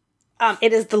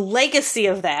 It is the legacy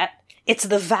of that. It's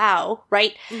the vow,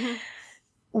 right? Mm-hmm.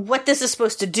 What this is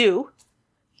supposed to do.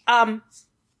 But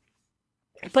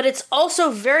it's also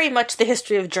very much the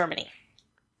history of Germany,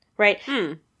 right?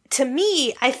 To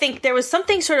me, I think there was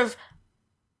something sort of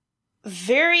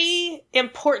very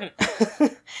important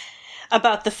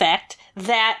about the fact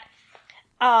that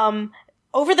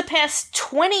over the past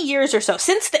 20 years or so,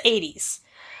 since the 80s,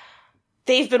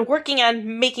 they've been working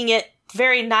on making it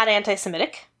very not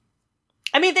anti-Semitic.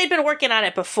 I mean, they'd been working on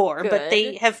it before, but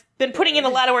they have been putting in a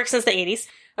lot of work since the 80s.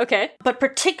 Okay. But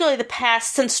particularly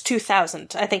since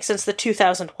 2000, I think since the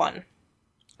 2001.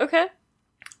 Okay.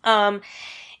 And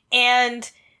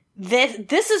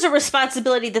this is a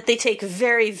responsibility that they take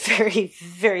very, very,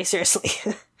 very seriously.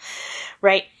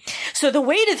 Right? So the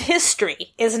weight of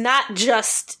history is not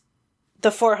just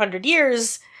the 400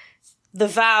 years, the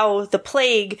vow, the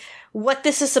plague, what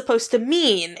this is supposed to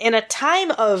mean in a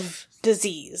time of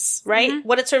disease, right? Mm-hmm.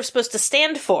 What it's sort of supposed to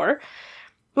stand for,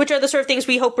 which are the sort of things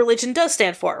we hope religion does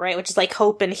stand for, right? Which is like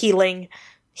hope and healing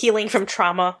from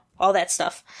trauma, all that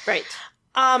stuff. Right.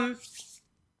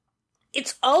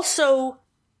 It's also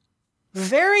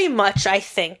very much, I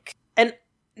think, and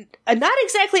not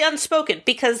exactly unspoken,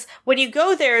 because when you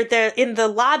go there, in the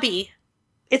lobby,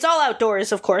 it's all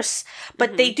outdoors, of course,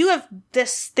 but they do have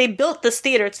they built this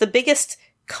theater. It's the biggest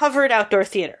covered outdoor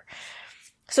theater.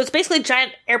 So it's basically a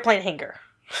giant airplane hangar.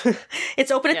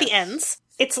 It's open at the ends.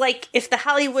 It's like if the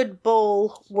Hollywood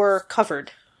Bowl were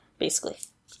covered, basically.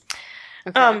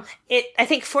 Okay. I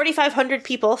think 4,500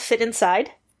 people fit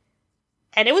inside,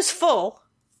 and it was full,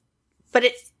 but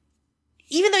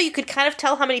even though you could kind of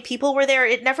tell how many people were there,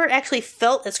 it never actually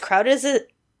felt as crowded as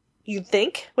you'd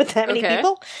think with that many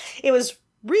people. It was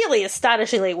really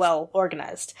astonishingly well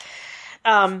organized.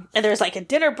 And there's like a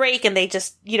dinner break, and they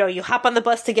just, you hop on the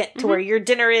bus to get to where your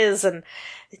dinner is, and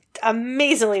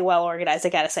amazingly well organized, I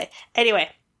gotta say. Anyway,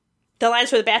 the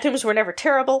lines for the bathrooms were never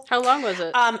terrible. How long was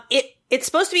it? It's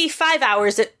supposed to be 5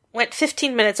 hours. It went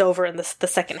 15 minutes over in the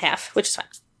second half, which is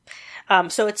fine.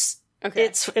 So it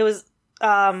was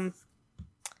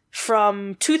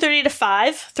from 2:30 to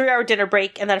 5, 3-hour dinner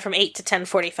break, and then from 8 to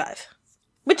 10:45.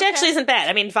 Which actually isn't bad.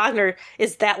 I mean, Wagner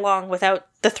is that long without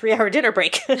the 3-hour dinner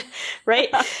break, right?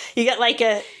 You get like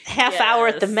a half hour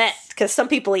at the Met, because some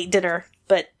people eat dinner,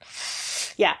 but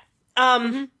yeah.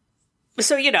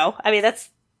 So, I mean, that's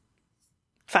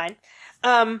fine.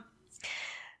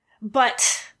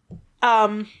 But,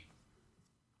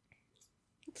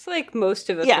 it's like most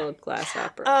of a Philip Glass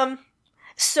opera.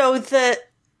 So the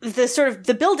sort of,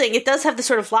 the building, it does have the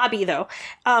sort of lobby, though.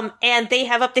 And they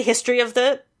have up the history of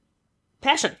the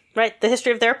Passion, right? The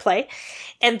history of their play.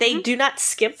 And they do not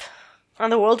skimp on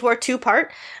the World War II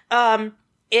part.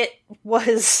 It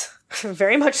was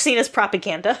very much seen as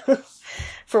propaganda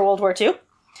for World War II.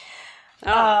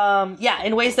 Oh.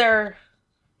 In ways that are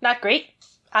not great,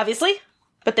 obviously,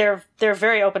 but they're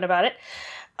very open about it.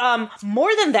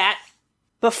 More than that,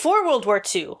 before World War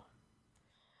II,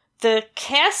 the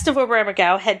cast of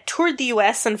Oberammergau had toured the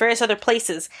U.S. and various other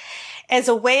places as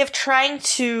a way of trying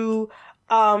to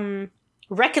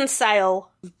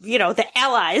reconcile, the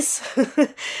Allies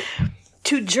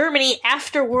to Germany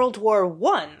after World War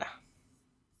I.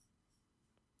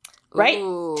 Right?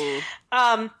 Ooh.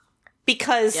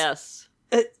 Because yes.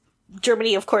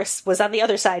 Germany, of course, was on the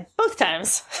other side both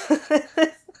times.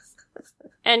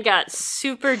 And got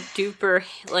super duper,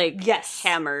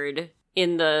 hammered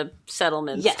in the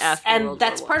settlements after World War I. And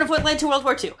that's part of what led to World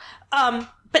War II.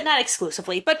 But not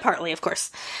exclusively, but partly, of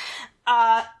course.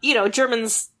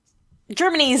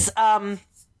 Germany's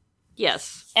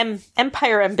yes,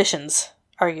 empire ambitions,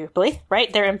 arguably,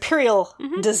 right? Their imperial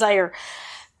desire,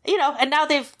 and now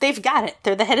they've got it.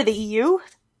 They're the head of the EU.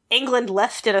 England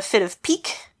left in a fit of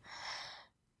pique.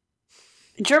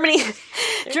 Germany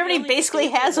basically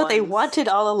has what they wanted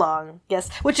all along. Yes,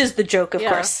 which is the joke, of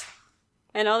course.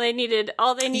 And all they needed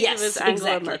was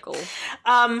Angela Merkel.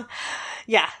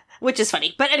 Yeah, which is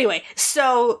funny. But anyway,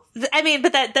 so but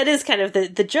that is kind of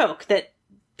the joke that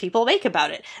people make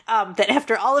about it. That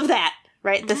after all of that,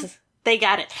 right? They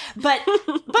got it. But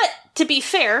to be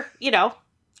fair, it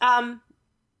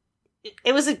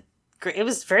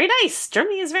was very nice.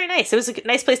 Germany is very nice. It was a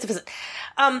nice place to visit.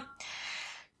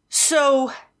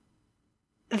 So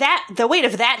the weight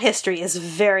of that history is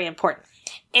very important.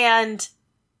 And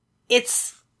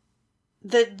it's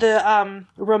the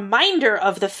reminder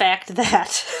of the fact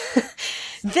that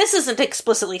this isn't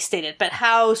explicitly stated, but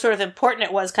how sort of important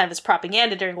it was kind of as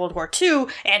propaganda during World War II,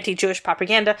 anti-Jewish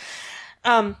propaganda,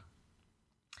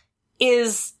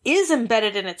 is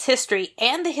embedded in its history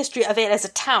and the history of it as a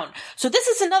town. So this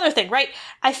is another thing, right?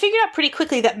 I figured out pretty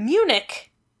quickly that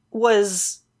Munich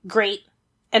was great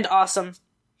and awesome.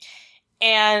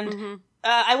 And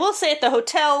I will say at the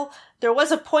hotel, there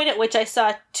was a point at which I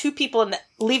saw two people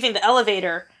leaving the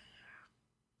elevator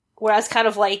where I was kind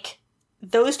of like,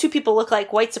 those two people look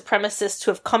like white supremacists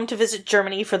who have come to visit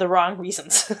Germany for the wrong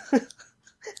reasons.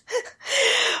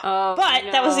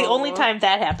 That was the only time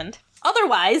that happened.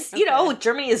 Otherwise,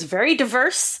 Germany is very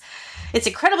diverse. It's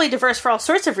incredibly diverse for all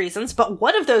sorts of reasons, but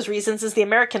one of those reasons is the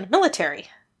American military.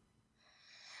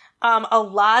 A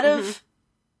lot of,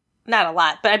 not a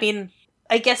lot, but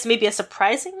I guess maybe a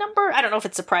surprising number? I don't know if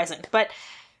it's surprising, but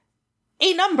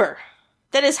a number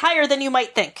that is higher than you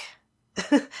might think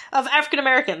of African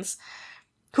Americans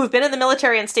who have been in the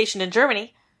military and stationed in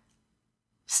Germany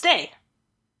stay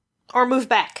or move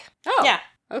back. Oh, yeah.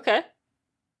 Okay.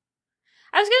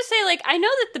 I was going to say, I know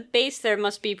that the base there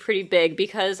must be pretty big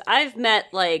because I've met,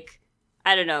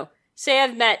 say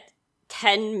I've met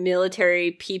 10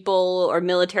 military people or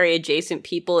military adjacent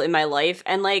people in my life,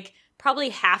 and, probably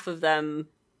half of them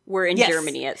were in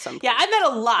Germany at some point. Yeah, I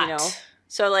met a lot.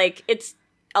 So, it's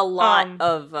a lot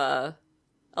of, a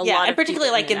lot and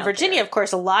particularly, in Virginia, there. Of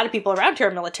course, a lot of people around here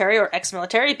are military or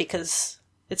ex-military because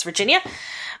it's Virginia.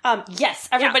 Yes,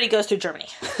 everybody goes through Germany.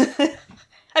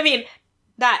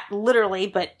 Not literally,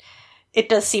 but it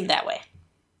does seem that way.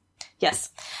 Yes.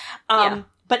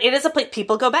 But it is a place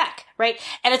people go back, right?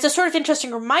 And it's a sort of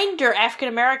interesting reminder African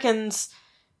Americans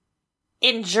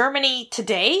in Germany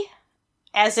today,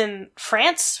 as in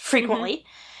France frequently,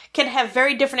 can have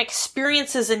very different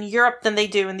experiences in Europe than they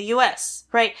do in the US,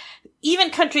 right?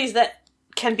 Even countries that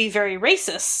can be very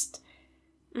racist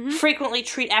frequently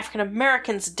treat African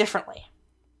Americans differently.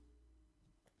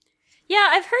 Yeah,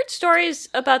 I've heard stories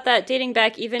about that dating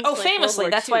back even to famously.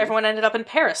 World War That's II. why everyone ended up in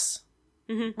Paris.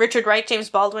 Richard Wright, James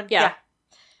Baldwin. Yeah.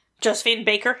 Josephine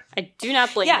Baker. I do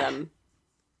not blame them.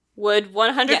 Would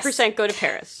 100% go to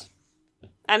Paris.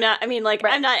 I'm not,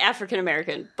 I'm not African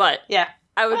American, but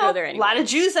I would go there anyway. A lot of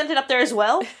Jews ended up there as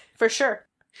well, for sure.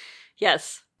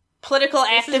 Yes. Political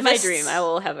This activists. is my dream. I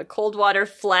will have a cold water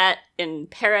flat in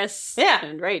Paris. Yeah.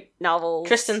 And write novels.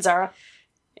 Tristan Zara.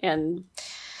 And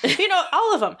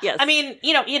all of them. Yes. I mean,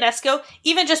 UNESCO,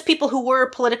 even just people who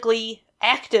were politically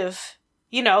active,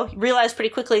 realized pretty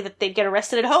quickly that they'd get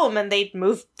arrested at home and they'd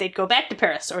go back to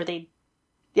Paris, or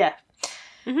yeah.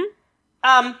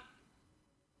 Mm-hmm.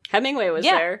 Hemingway was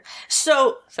there.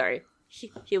 So, sorry.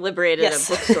 He liberated Yes.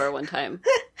 a bookstore one time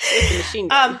with a machine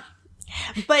gun.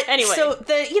 But anyway. So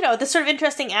the sort of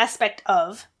interesting aspect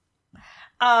of,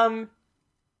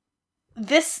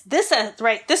 this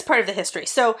part of the history.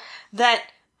 So that,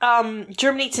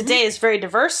 Germany today is very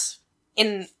diverse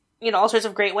in, all sorts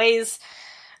of great ways.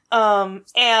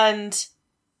 And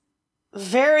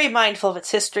very mindful of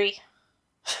its history.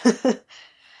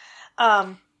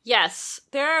 Yes,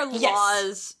 there are Yes.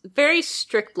 laws, very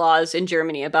strict laws in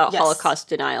Germany about Yes. Holocaust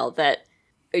denial that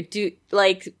do,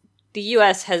 like, the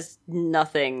US has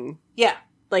nothing. Yeah.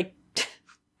 Like,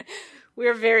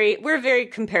 we're very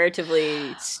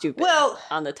comparatively stupid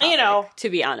on the topic, to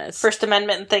be honest. First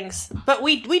Amendment and things. But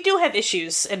we do have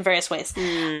issues in various ways.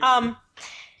 It's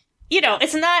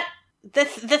not,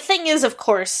 the thing is, of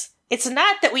course, it's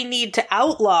not that we need to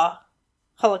outlaw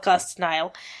Holocaust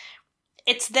denial.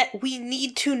 It's that we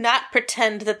need to not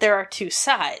pretend that there are two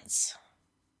sides.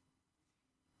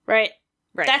 Right?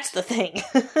 Right. That's the thing.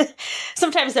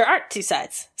 Sometimes there aren't two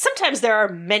sides. Sometimes there are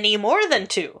many more than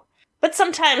two. But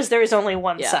sometimes there is only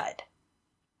one side.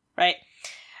 Right?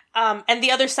 And the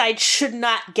other side should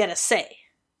not get a say.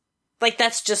 Like,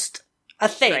 that's just a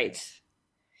thing. Right.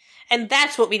 And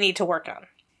that's what we need to work on.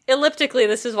 Elliptically,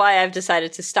 this is why I've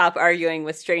decided to stop arguing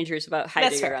with strangers about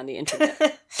Heidegger on the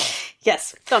internet.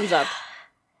 Yes. Thumbs up.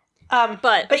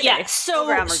 But yeah, okay,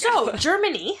 so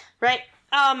Germany, right?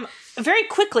 Very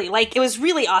quickly, like, it was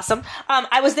really awesome.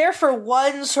 I was there for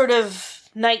one sort of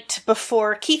night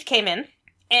before Keith came in,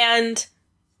 and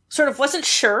sort of wasn't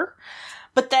sure,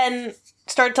 but then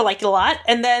started to like it a lot.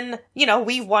 And then,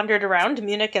 we wandered around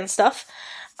Munich and stuff.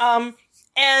 And,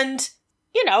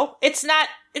 it's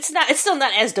still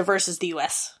not as diverse as the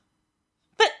US.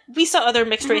 But we saw other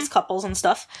mixed-race couples and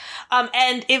stuff.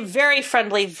 And it very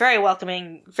friendly, very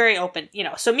welcoming, very open,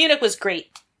 So Munich was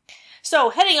great.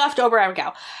 So, heading off to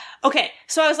Oberammergau. Okay,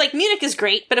 so I was like, Munich is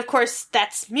great, but of course,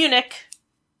 that's Munich.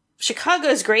 Chicago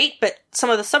is great, but some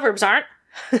of the suburbs aren't.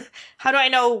 How do I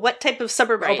know what type of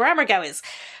suburb Oberammergau is?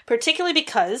 Particularly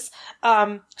because,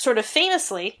 sort of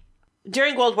famously,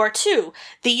 during World War II,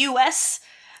 the U.S.,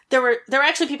 there were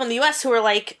actually people in the U.S. who were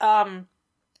like, Oberammergau,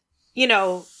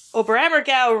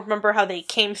 remember how they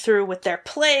came through with their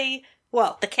play?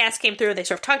 Well, the cast came through, they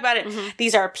sort of talked about it. Mm-hmm.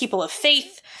 These are people of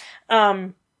faith.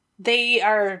 They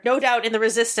are no doubt in the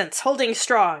resistance, holding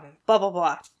strong, blah, blah,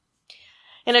 blah.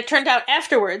 And it turned out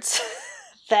afterwards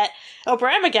that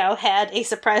Oberammergau had a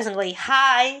surprisingly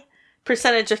high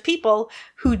percentage of people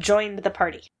who joined the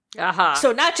party. Uh-huh.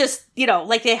 So not just,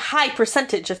 like a high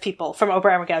percentage of people from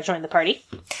Oberammergau joined the party.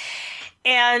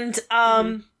 And,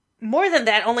 more than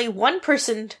that, only one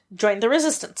person joined the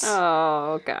resistance.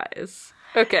 Oh, guys.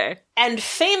 Okay. And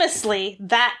famously,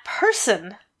 that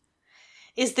person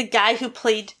is the guy who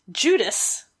played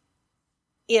Judas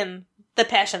in the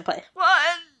Passion Play.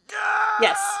 What?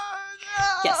 Yes.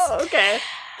 Yes. Okay.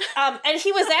 And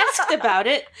he was asked about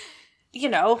it,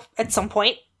 at some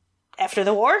point after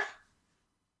the war.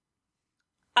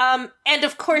 And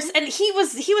of course, and he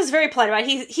was very polite about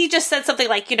it. He just said something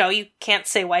like, you can't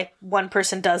say why one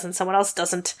person does and someone else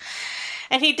doesn't.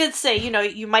 And he did say,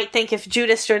 you might think if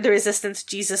Judas joined the resistance,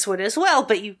 Jesus would as well,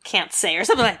 but you can't say, or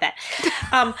something like that.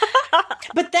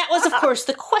 But that was, of course,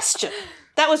 the question.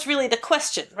 That was really the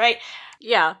question, right?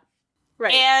 Yeah.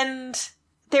 Right. And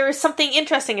there is something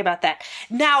interesting about that.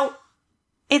 Now,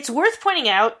 it's worth pointing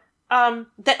out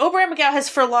that Oberammergau has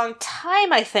for a long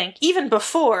time, I think, even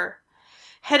before,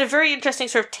 had a very interesting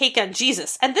sort of take on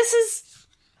Jesus. And this is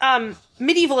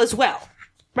medieval as well,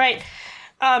 right?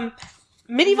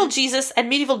 Medieval Jesus and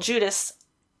medieval Judas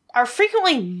are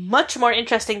frequently much more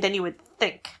interesting than you would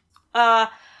think.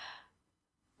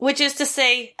 Which is to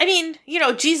say, I mean,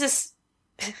 Jesus,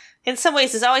 in some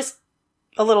ways, is always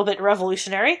a little bit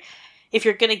revolutionary if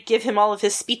you're going to give him all of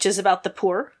his speeches about the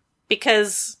poor,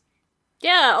 because...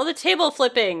 Yeah, all the table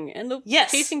flipping and the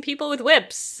chasing people with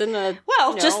whips and the...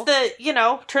 Well, just the,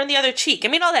 turn the other cheek. I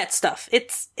mean, all that stuff.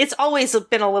 It's always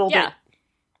been a little bit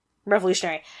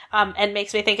revolutionary. And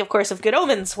makes me think, of course, of Good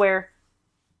Omens, where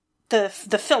the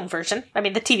film version, I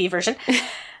mean, the TV version,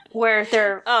 where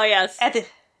they're... Oh, yes. At the,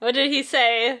 what did he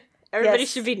say? Everybody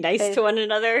should be nice to one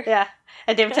another. Yeah.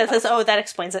 And David Tennant says, oh, that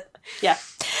explains it. Yeah.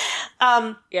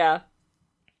 Yeah.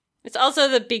 It's also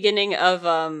the beginning of,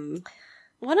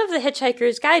 one of the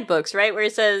Hitchhiker's guidebooks, right? Where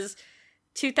it says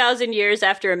 2,000 years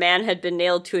after a man had been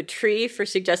nailed to a tree for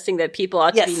suggesting that people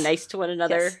ought to be nice to one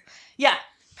another. Yes. Yeah.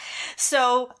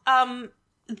 So,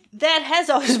 that has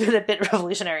always been a bit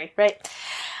revolutionary, right?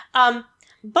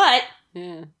 But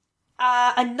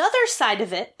another side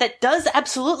of it that does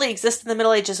absolutely exist in the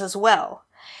Middle Ages as well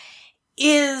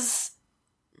is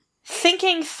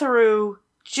thinking through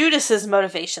Judas's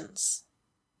motivations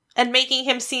and making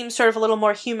him seem sort of a little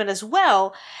more human as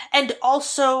well, and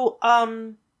also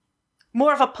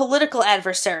more of a political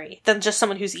adversary than just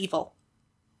someone who's evil,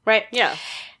 right? Yeah.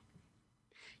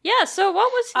 Yeah, so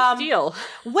what was his deal?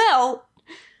 Well,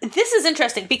 this is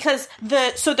interesting because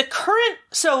getting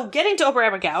to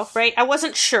Oberammergau, right? I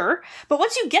wasn't sure, but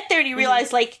once you get there and you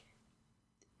realize, like,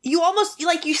 you almost,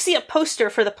 like, you see a poster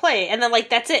for the play, and then, like,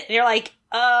 that's it. And you're like,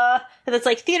 and it's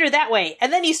like theater that way.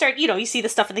 And then you start, you see the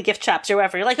stuff in the gift shops or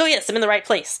whatever. You're like, oh yes, I'm in the right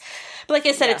place. But like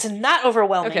I said, it's not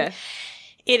overwhelming. Okay.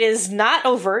 It is not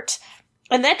overt.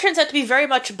 And that turns out to be very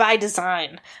much by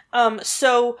design.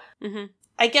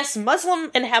 I guess Muslim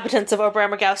inhabitants of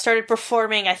Oberammergau started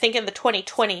performing, I think, in the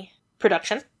 2020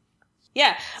 production.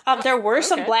 Yeah. There were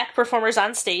some black performers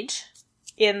on stage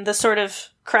in the sort of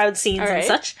crowd scenes and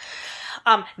such.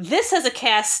 This has a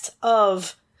cast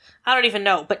of, I don't even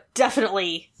know, but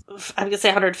definitely, I'm going to say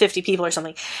 150 people or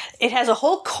something. It has a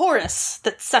whole chorus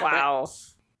that's separate. Wow.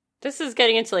 This is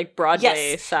getting into, like,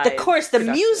 Broadway side. The chorus, the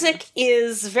music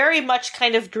is very much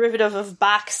kind of derivative of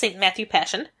Bach's St. Matthew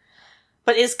Passion,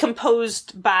 but is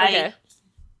composed by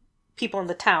people in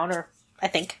the town, or I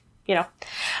think,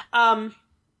 and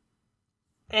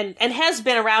has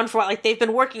been around for a while. Like, they've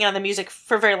been working on the music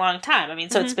for a very long time. I mean,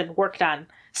 so it's been worked on.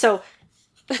 So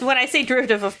when I say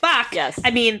derivative of Bach, I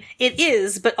mean, it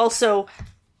is, but also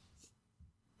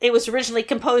it was originally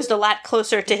composed a lot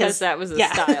closer to his... that was the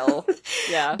style.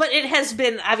 Yeah. But it has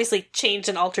been obviously changed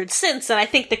and altered since, and I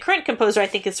think the current composer,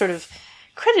 is sort of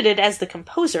credited as the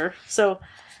composer. So,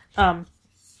 But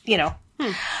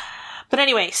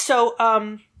anyway,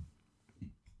 so,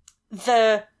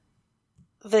 the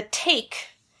take...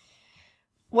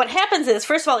 What happens is,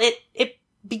 first of all, it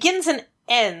begins and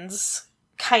ends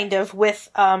kind of with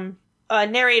a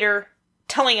narrator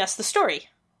telling us the story.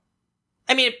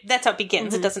 I mean, that's how it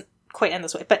begins. It doesn't quite end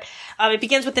this way. But it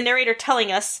begins with the narrator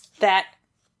telling us that,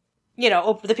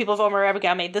 the people of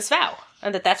Oberammergau made this vow,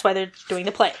 and that's why they're doing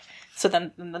the play. So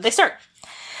then they start.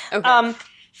 Okay.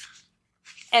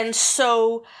 And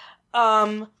so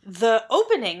the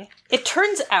opening, it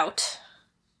turns out,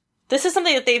 this is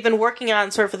something that they've been working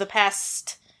on sort of in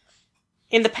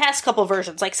the past couple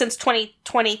versions, like since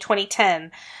 2020,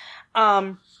 2010,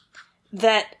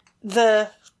 that the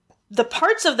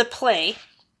parts of the play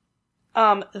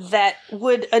that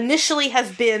would initially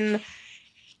have been,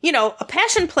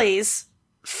 passion plays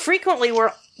frequently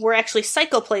were actually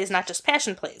cycle plays, not just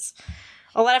passion plays.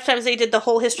 A lot of times they did the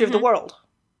whole history of the world,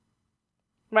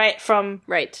 right? From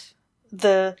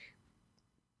the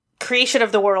creation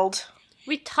of the world.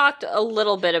 We talked a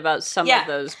little bit about some of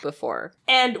those before.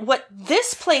 And what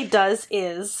this play does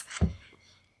is,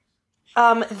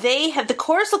 the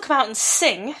chorus will come out and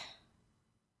sing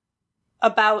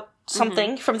about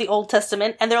something from the Old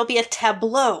Testament, and there'll be a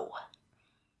tableau.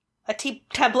 A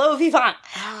tableau vivant.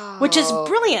 Which is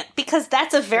brilliant, because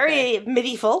that's a very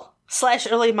medieval /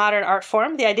 early modern art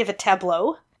form, the idea of a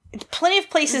tableau. Plenty of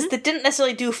places that didn't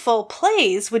necessarily do full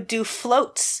plays would do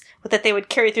floats that they would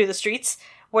carry through the streets,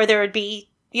 where there would be,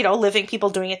 living people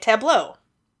doing a tableau.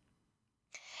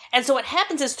 And so what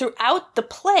happens is, throughout the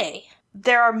play,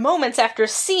 there are moments after a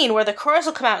scene where the chorus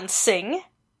will come out and sing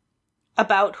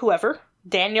about whoever,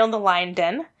 Daniel in the lion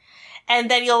den, and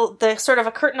then the sort of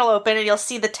a curtain will open and you'll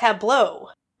see the tableau.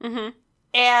 Mm-hmm.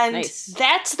 And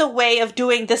that's the way of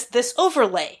doing this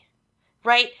overlay,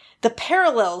 right? The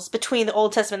parallels between the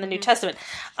Old Testament and the New Testament.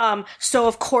 So,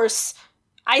 of course,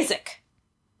 Isaac,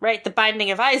 right? The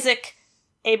binding of Isaac.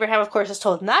 Abraham, of course, is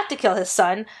told not to kill his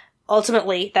son.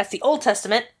 Ultimately, that's the Old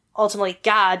Testament. Ultimately,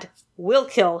 God will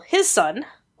kill his son,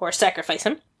 or sacrifice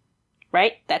him,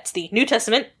 right? That's the New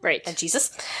Testament, right? And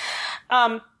Jesus.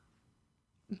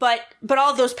 But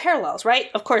all of those parallels, right?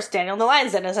 Of course, Daniel in the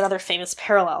lion's den is another famous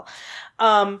parallel.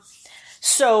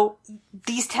 So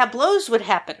these tableaus would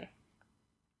happen,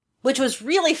 which was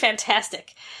really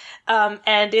fantastic.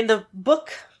 And in the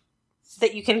book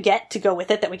that you can get to go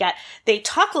with it that we got, they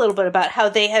talk a little bit about how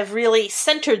they have really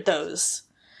centered those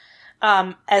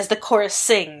as the chorus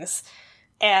sings.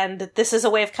 And this is a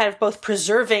way of kind of both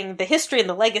preserving the history and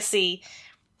the legacy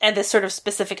and this sort of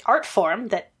specific art form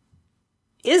that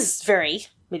is very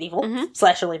medieval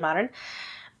 / early modern.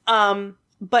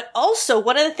 But also,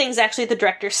 one of the things actually the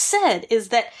director said is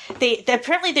that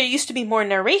apparently there used to be more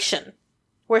narration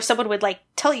where someone would, like,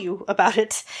 tell you about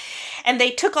it. And they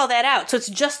took all that out. So it's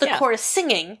just the chorus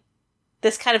singing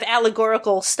this kind of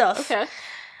allegorical stuff. Okay.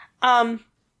 Not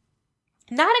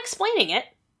explaining it.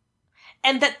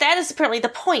 And that is apparently the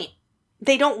point.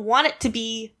 They don't want it to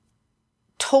be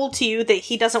told to you that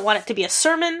he doesn't want it to be a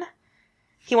sermon.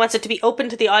 He wants it to be open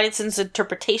to the audience's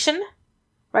interpretation.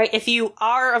 Right? If you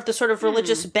are of the sort of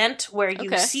religious bent where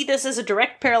you see this as a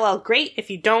direct parallel, great. If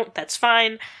you don't, that's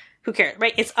fine. Who cares?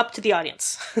 Right? It's up to the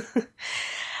audience.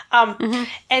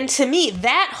 And to me,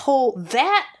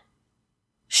 that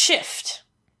shift,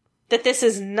 that this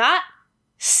is not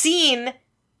seen,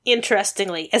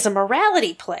 interestingly, as a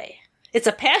morality play. It's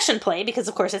a passion play because,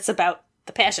 of course, it's about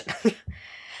the passion.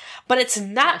 But it's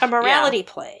not a morality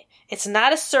play. It's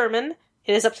not a sermon.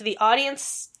 It is up to the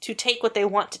audience to take what they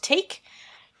want to take.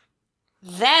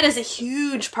 That is a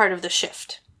huge part of the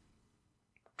shift.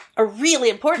 A really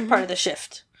important part of the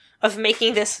shift of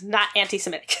making this not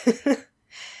anti-Semitic.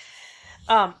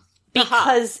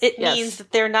 Because it means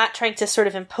that they're not trying to sort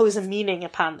of impose a meaning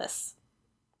upon this.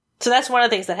 So that's one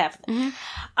of the things that happened.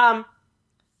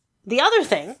 The other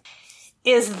thing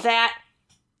is that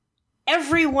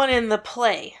everyone in the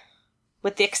play,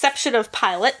 with the exception of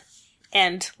Pilate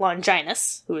and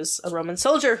Longinus, who is a Roman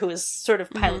soldier, who is sort of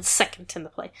Pilate's second in the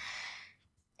play,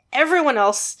 everyone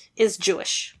else is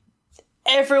Jewish.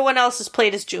 Everyone else is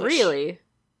played as Jewish. Really?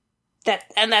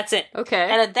 And that's it. Okay.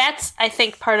 And that's, I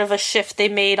think, part of a shift they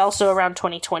made also around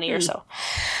 2020 or so.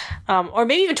 Or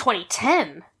maybe even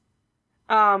 2010.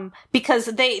 Because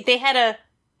they had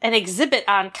an exhibit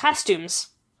on costumes.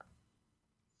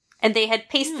 And they had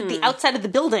pasted the outside of the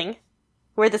building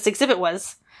where this exhibit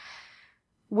was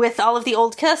with all of the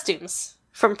old costumes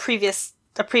from a previous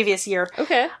year.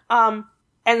 Okay.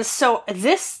 And so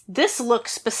this look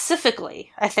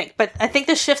specifically, I think, but I think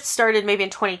the shift started maybe in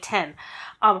 2010.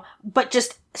 But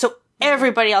just, so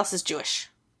everybody else is Jewish.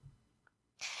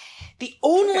 The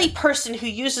only person who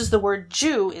uses the word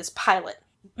Jew is Pilate.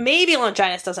 Maybe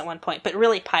Longinus does at one point, but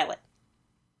really Pilate.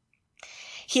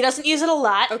 He doesn't use it a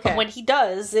lot, but when he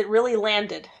does, it really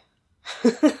landed.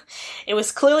 It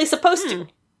was clearly supposed to.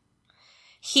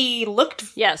 He looked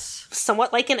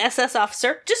somewhat like an SS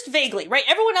officer, just vaguely, right?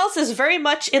 Everyone else is very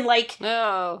much in, like,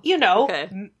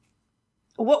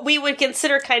 what we would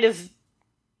consider kind of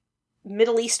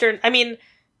Middle Eastern, I mean,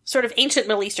 sort of ancient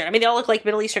Middle Eastern. I mean, they all look like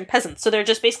Middle Eastern peasants, so they're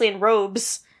just basically in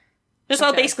robes. Just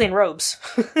all basically in robes.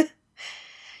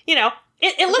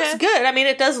 It looks good. I mean,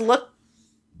 it does look,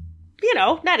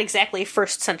 not exactly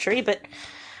first century, but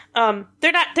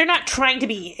they're not trying to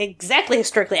be exactly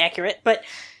historically accurate, but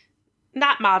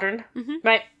not modern,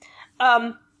 right?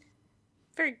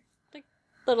 Very, like,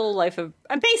 little life of...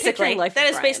 basically, life that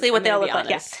of is basically what they all look like,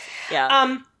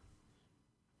 yeah.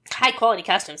 High quality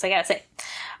costumes, I gotta say.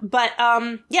 But,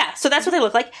 so that's what they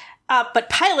look like. But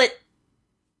Pilate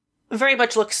very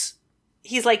much looks,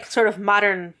 he's like sort of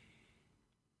modern,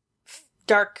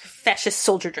 dark, fascist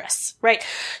soldier dress, right?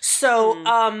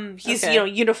 So, he's,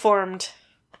 uniformed.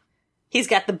 He's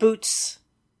got the boots,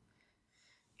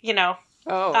 he and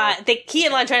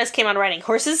Longinus came on riding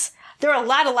horses. There were a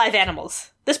lot of live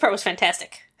animals. This part was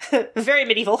fantastic. Very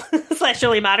medieval /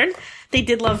 early modern. They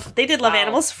did love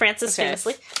animals. Francis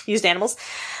famously used animals.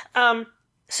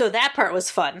 So that part was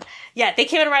fun. Yeah, they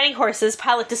came on riding horses.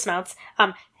 Pilate dismounts.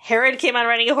 Herod came on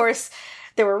riding a horse.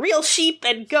 There were real sheep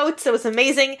and goats. It was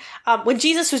amazing. When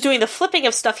Jesus was doing the flipping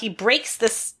of stuff, he breaks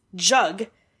this jug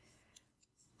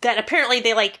that apparently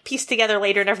they, like, piece together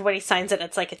later and everybody signs it.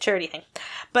 It's like a charity thing.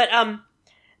 But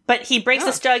he breaks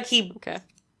this jug. He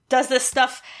does this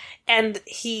stuff. And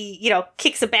he,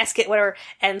 kicks a basket, whatever,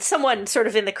 and someone sort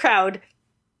of in the crowd,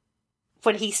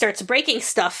 when he starts breaking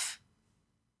stuff,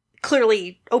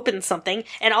 clearly opens something,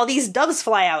 and all these doves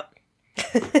fly out.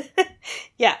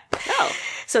 Yeah. Oh.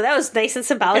 So that was nice and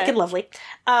symbolic and lovely.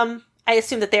 I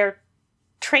assume that they're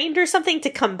trained or something to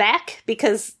come back,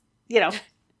 because,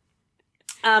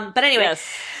 but anyway.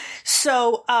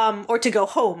 So, or to go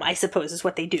home, I suppose, is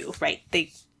what they do, right?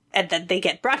 And then they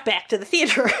get brought back to the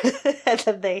theater, and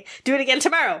then they do it again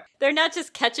tomorrow. They're not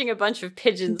just catching a bunch of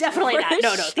pigeons. Definitely not.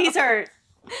 No. These are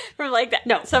from like that.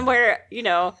 No, somewhere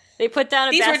they put down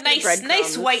a basket of breadcrumbs. These were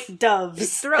nice white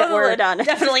doves. Throw the lid on it.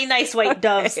 Definitely nice white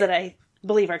doves that I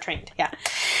believe are trained. Yeah.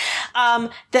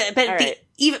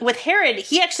 Even with Herod,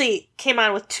 he actually came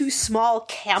on with 2 small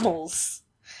camels.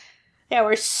 Yeah,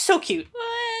 we're so cute.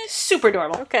 What? Super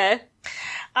adorable. Okay.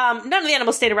 None of the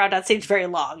animals stayed around on stage very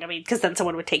long. I mean, because then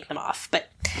someone would take them off. But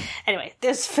anyway,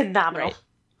 this is phenomenal.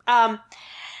 Right.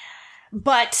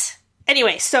 But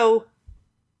anyway, so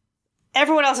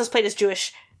everyone else is played as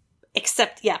Jewish,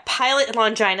 except, Pilate and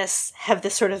Longinus have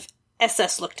this sort of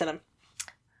SS look to them.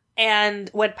 And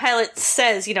when Pilate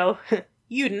says,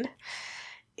 Juden,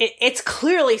 it's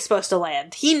clearly supposed to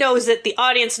land. He knows it. The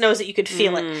audience knows it. You could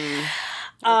feel it.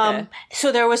 Okay.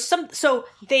 So there was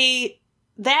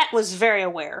that was very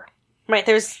aware, right?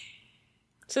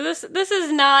 So this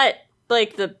is not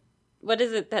like what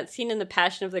is it, that scene in The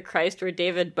Passion of the Christ where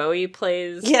David Bowie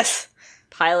plays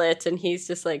Pilate and he's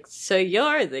just like, so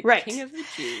you're the king of the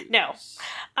Jews. No.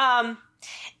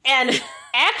 And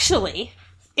actually,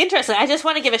 interesting, I just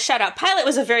want to give a shout out. Pilate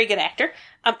was a very good actor.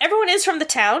 Everyone is from the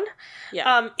town.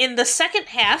 Yeah. In the second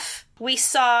half, we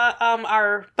saw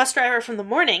our bus driver from the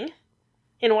morning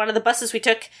in one of the buses we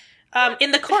took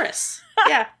in the chorus.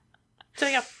 Yeah. So,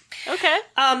 yeah. Okay.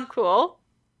 Cool.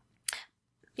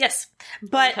 Yes.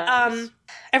 But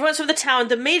everyone's from the town.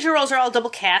 The major roles are all double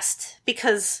cast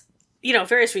because,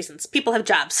 various reasons. People have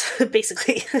jobs,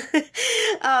 basically.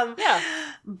 Yeah.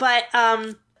 But,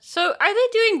 so are they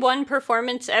doing one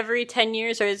performance every 10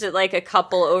 years, or is it like a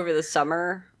couple over the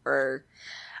summer, or?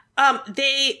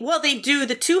 They do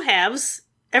the two halves.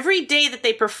 Every day that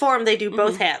they perform, they do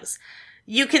both halves.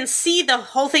 You can see the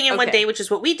whole thing in one day, which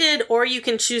is what we did, or you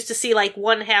can choose to see like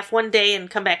one half one day and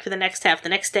come back for the next half the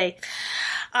next day.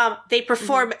 They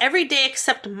perform every day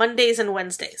except Mondays and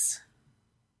Wednesdays.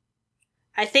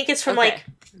 I think it's from like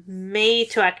May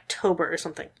to October or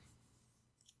something.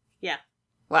 Yeah.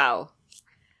 Wow.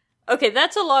 Okay,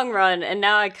 that's a long run, and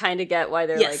now I kind of get why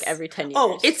they're like every 10 years.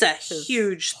 Oh, it's a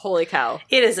huge... Holy cow.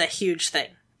 It is a huge thing.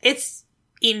 It's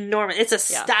enormous. It's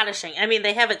astonishing. I mean,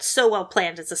 they have it so well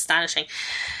planned, it's astonishing.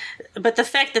 But the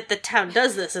fact that the town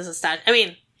does this is astonishing. I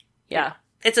mean,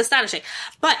 it's astonishing.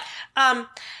 But,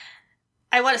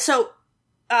 Pilate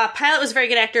was a very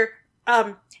good actor.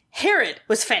 Herod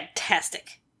was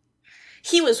fantastic.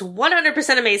 He was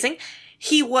 100% amazing.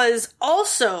 He was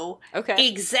also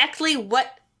exactly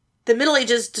what the Middle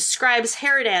Ages describes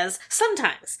Herod as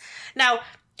sometimes. Now,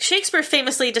 Shakespeare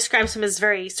famously describes him as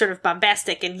very sort of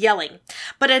bombastic and yelling.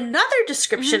 But another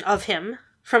description of him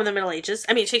from the Middle Ages,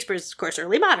 I mean, Shakespeare's, of course,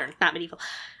 early modern, not medieval.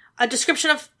 A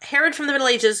description of Herod from the Middle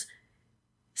Ages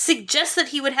suggests that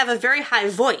he would have a very high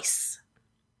voice.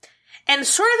 And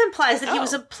sort of implies that he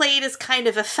was played as kind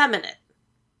of effeminate.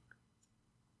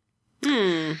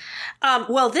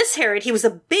 Well, this Herod, he was a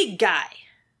big guy.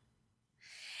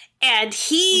 And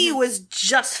he was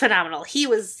just phenomenal. He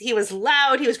was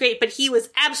loud, he was great, but he was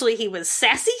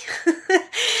sassy.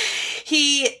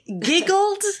 He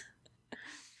giggled.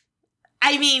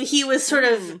 I mean, he was sort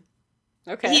of,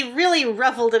 he really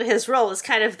reveled in his role as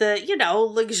kind of the,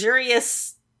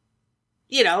 luxurious,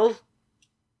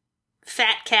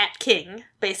 fat cat king,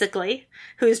 basically,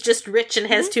 who's just rich and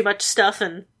has too much stuff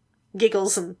and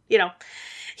giggles and,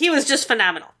 he was just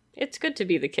phenomenal. It's good to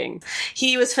be the king.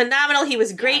 He was phenomenal, he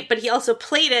was great, but he also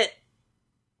played it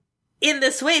in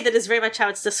this way that is very much how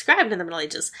it's described in the Middle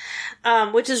Ages,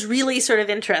 which is really sort of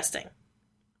interesting.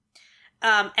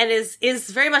 And is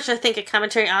very much, I think, a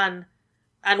commentary on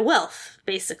wealth,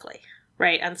 basically,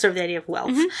 right? On sort of the idea of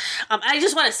wealth. I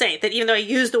just want to say that even though I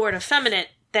use the word effeminate,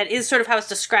 that is sort of how it's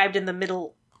described in the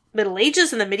Middle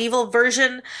Ages, in the medieval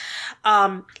version.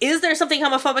 Is there something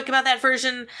homophobic about that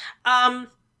version?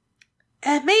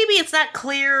 Maybe it's not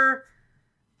clear,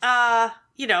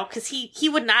 because he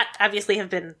would not obviously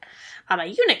have been a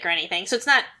eunuch or anything, so it's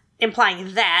not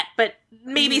implying that, but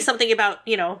maybe something about,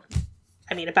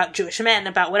 about Jewish men,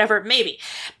 about whatever, maybe.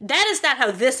 That is not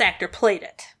how this actor played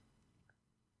it.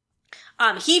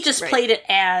 He just played it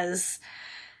as,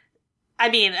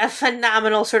 a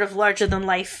phenomenal sort of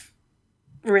larger-than-life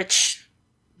rich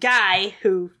guy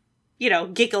who,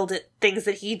 giggled at things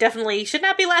that he definitely should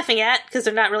not be laughing at because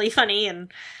they're not really funny,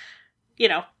 and,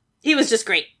 he was just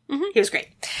great. He was great.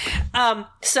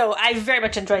 So I very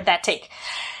much enjoyed that take.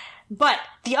 But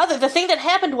the thing that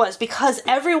happened was, because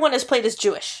everyone is played as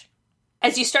Jewish,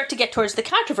 as you start to get towards the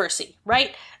controversy,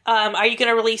 right? Are you going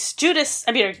to release Judas?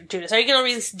 Are you going to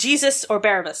release Jesus or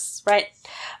Barabbas, right?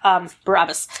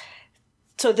 Barabbas.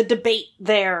 So the debate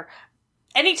there,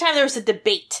 anytime there was a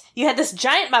debate, you had this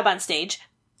giant mob on stage.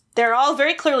 They're all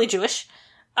very clearly Jewish,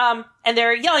 and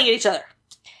they're yelling at each other.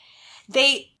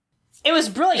 It was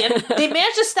brilliant. They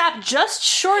managed to stop just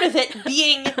short of it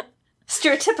being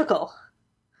stereotypical,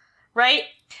 right?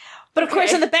 But of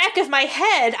course, in the back of my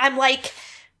head, I'm like,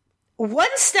 one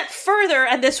step further,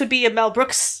 and this would be a Mel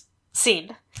Brooks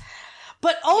scene.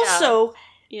 But also,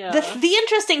 the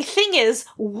interesting thing is,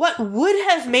 what would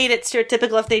have made it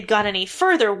stereotypical if they'd gone any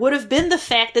further would have been the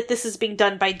fact that this is being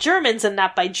done by Germans and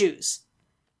not by Jews.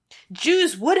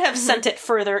 Jews would have sent it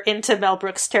further into Mel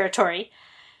Brooks territory.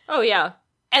 Oh, yeah.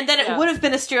 And then it would have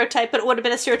been a stereotype, but it would have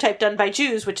been a stereotype done by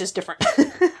Jews, which is different.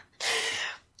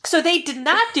 So they did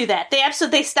not do that.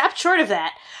 They stopped short of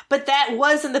that. But that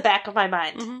was in the back of my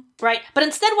mind, right? But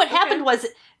instead what happened was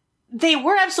they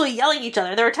were absolutely yelling at each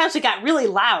other. There were times it got really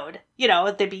loud,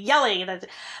 they'd be yelling,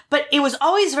 but it was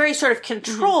always very sort of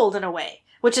controlled in a way,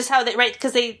 which is how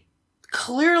because they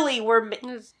clearly were...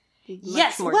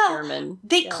 German.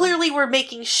 They clearly were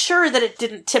making sure that it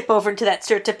didn't tip over into that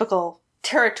stereotypical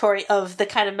territory of the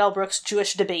kind of Mel Brooks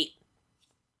Jewish debate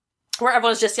where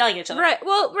everyone's just yelling at each other.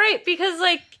 Right, because,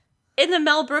 in the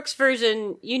Mel Brooks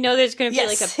version, there's going to be,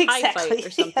 a pie fight or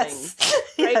something. Yes.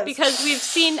 Right? Yes.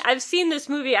 Because I've seen this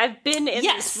movie, I've been in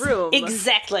this room.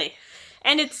 Exactly.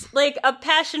 And it's, a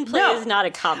passion play is not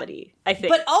a comedy, I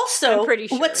think. But also, I'm pretty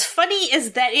sure. What's funny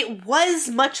is that it was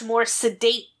much more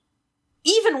sedate.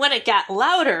 Even when it got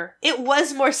louder, it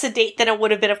was more sedate than it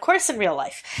would have been, of course, in real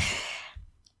life.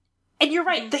 And you're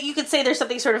right, that you could say there's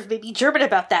something sort of maybe German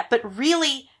about that, but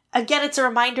really, again, it's a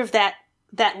reminder of that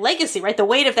legacy, right? The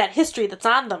weight of that history that's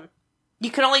on them. You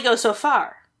can only go so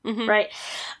far, right?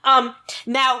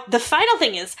 Now, the final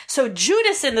thing is, so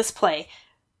Judas in this play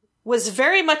was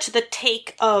very much the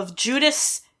take of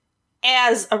Judas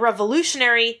as a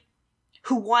revolutionary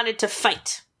who wanted to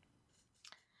fight.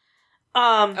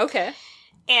 Okay.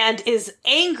 And is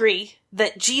angry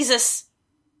that Jesus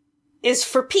is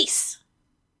for peace.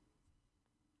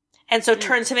 And so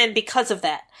turns him in because of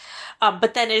that.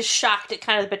 But then is shocked at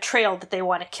kind of the betrayal that they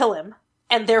want to kill him,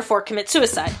 and therefore commit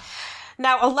suicide.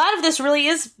 Now, a lot of this really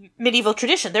is medieval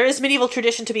tradition. There is medieval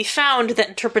tradition to be found that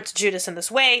interprets Judas in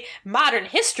this way. Modern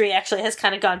history actually has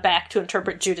kind of gone back to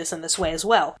interpret Judas in this way as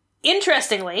well.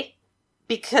 Interestingly,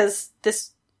 because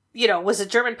this, was a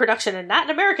German production and not an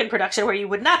American production where you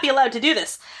would not be allowed to do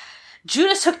this,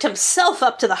 Judas hooked himself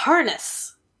up to the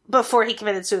harness before he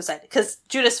committed suicide, because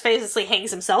Judas famously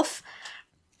hangs himself.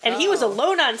 And he was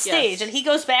alone on stage, and he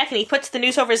goes back and he puts the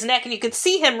noose over his neck, and you could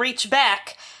see him reach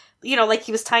back, like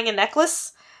he was tying a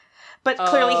necklace, but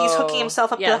clearly he's hooking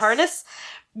himself up to the harness.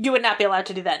 You would not be allowed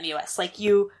to do that in the US.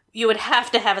 You would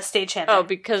have to have a stagehand. Oh,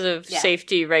 because of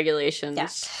safety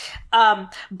regulations. Yeah.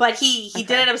 But he did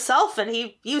it himself, and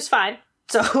he was fine.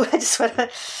 So I just want to...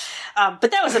 but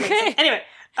that was amazing. Anyway,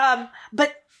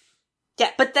 but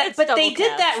they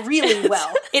did that really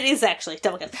well. It is actually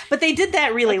double cast. But they did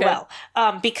that really well.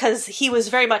 Because he was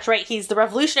very much right. He's the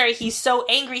revolutionary. He's so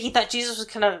angry. He thought Jesus was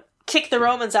going to kick the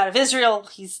Romans out of Israel.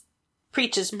 He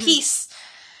preaches peace,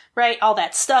 right? All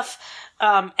that stuff.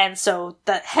 And so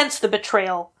hence the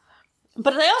betrayal.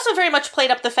 But they also very much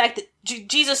played up the fact that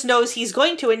Jesus knows he's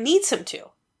going to and needs him to,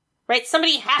 right?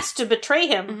 Somebody has to betray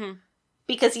him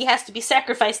because he has to be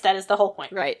sacrificed. That is the whole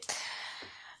point. Right.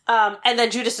 And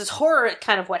then Judas's horror at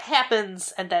kind of what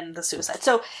happens, and then the suicide.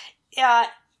 So,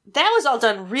 that was all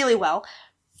done really well.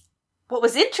 What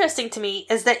was interesting to me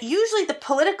is that usually the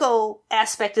political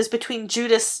aspect is between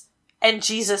Judas and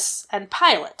Jesus and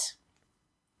Pilate.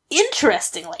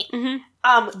 Interestingly,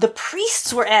 the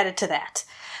priests were added to that.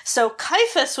 So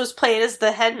Caiaphas was played as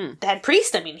the head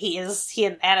priest. I mean, he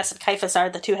and Annas and Caiaphas are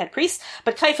the two head priests,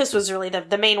 but Caiaphas was really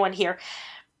the main one here.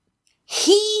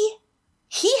 He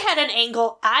had an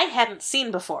angle I hadn't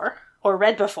seen before, or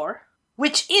read before,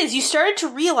 which is you started to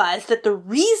realize that the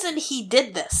reason he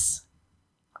did this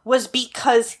was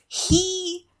because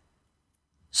he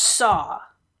saw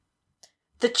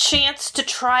the chance to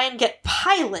try and get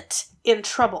Pilate in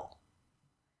trouble.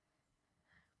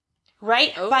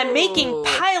 Right? By making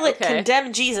Pilate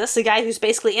condemn Jesus, a guy who's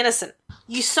basically innocent.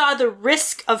 You saw the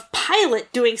risk of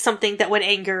Pilate doing something that would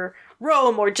anger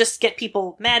Rome or just get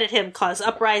people mad at him, cause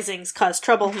uprisings, cause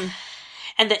trouble.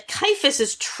 And that Caiaphas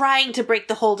is trying to break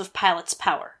the hold of Pilate's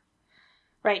power.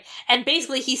 Right? And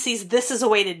basically he sees this as a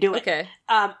way to do it. Okay.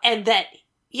 And that,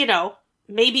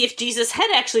 maybe if Jesus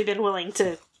had actually been willing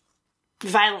to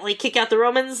violently kick out the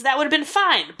Romans, that would have been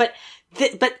fine. But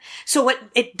so what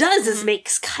it does is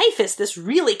makes Caiaphas this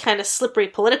really kind of slippery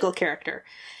political character,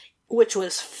 which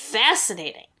was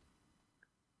fascinating.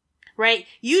 Right?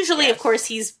 Usually, of course,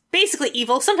 he's basically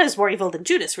evil, sometimes more evil than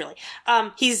Judas, really.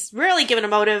 He's rarely given a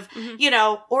motive,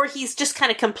 or he's just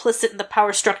kind of complicit in the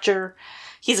power structure.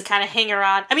 He's a kind of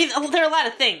hanger-on. I mean, there are a lot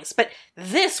of things, but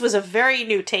this was a very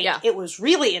new take. Yeah. It was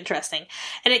really interesting.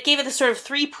 And it gave it this sort of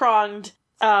three-pronged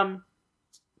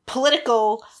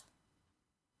political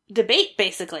debate,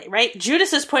 basically, right?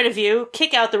 Judas's point of view,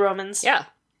 kick out the Romans. Yeah.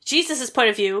 Jesus' point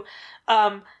of view,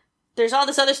 there's all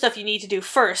this other stuff you need to do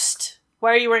first.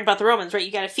 Why are you worrying about the Romans, right?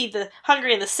 You gotta feed the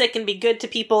hungry and the sick and be good to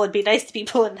people and be nice to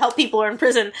people and help people who are in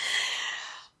prison.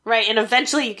 Right? And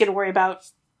eventually you can worry about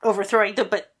overthrowing them,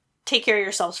 but take care of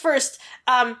yourselves first.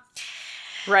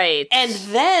 Right. And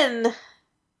then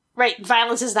right,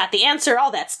 violence is not the answer,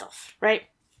 all that stuff, right?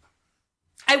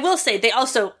 I will say, they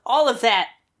also, all of that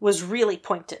was really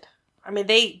pointed. I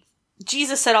mean,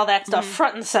 Jesus said all that stuff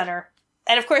front and center.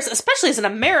 And of course, especially as an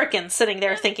American sitting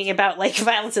there thinking about, like,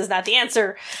 violence is not the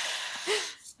answer,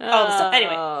 all the stuff.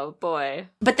 Anyway. Oh, boy.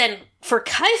 But then for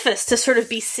Caiaphas to sort of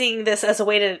be seeing this as a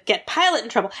way to get Pilate in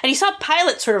trouble, and you saw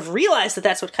Pilate sort of realize that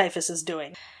that's what Caiaphas is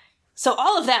doing. So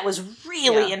all of that was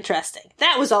really interesting.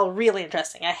 That was all really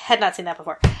interesting. I had not seen that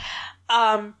before.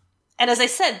 And as I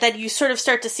said, then you sort of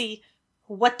start to see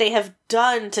what they have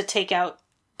done to take out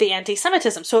the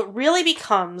anti-Semitism. So it really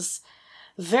becomes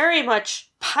very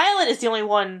much, Pilate is the only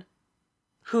one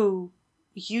who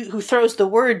throws the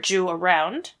word Jew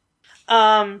around.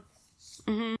 And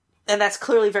that's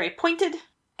clearly very pointed.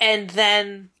 And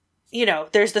then, you know,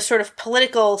 there's the sort of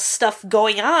political stuff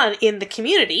going on in the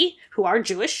community, who are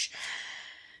Jewish,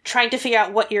 trying to figure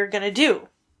out what you're going to do.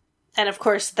 And of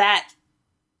course, that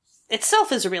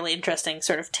itself is a really interesting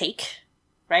sort of take,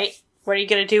 right? What are you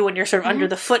going to do when you're sort of under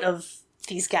the foot of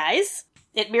these guys?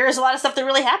 It mirrors a lot of stuff that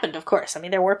really happened, of course. I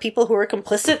mean, there were people who were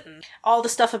complicit, and all the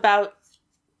stuff about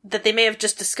that they may have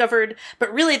just discovered,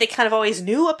 but really they kind of always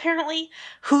knew, apparently,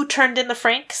 who turned in the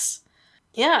Franks.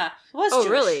 Yeah, it was Jewish. Oh,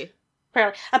 really?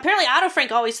 Apparently Otto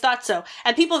Frank always thought so.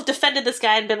 And people have defended this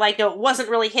guy and been like, no, it wasn't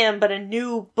really him, but a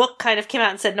new book kind of came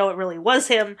out and said, no, it really was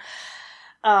him.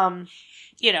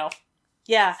 You know,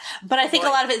 yeah. But I think a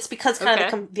lot of it's because kind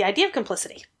of the idea of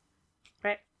complicity.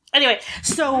 Right? Anyway,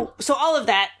 so all of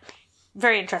that,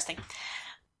 very interesting.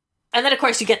 And then, of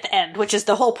course, you get the end, which is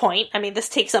the whole point. I mean, this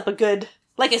takes up a good...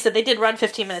 Like I said, they did run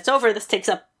 15 minutes over. This takes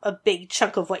up a big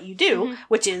chunk of what you do,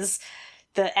 which is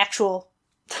the actual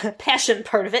passion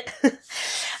part of it.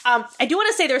 I do want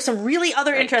to say there are some really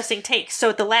other interesting takes. So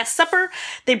at the Last Supper,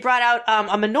 they brought out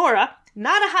a menorah,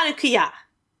 not a Hanukkah,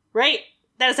 right?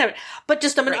 That is it. But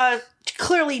just a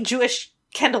clearly Jewish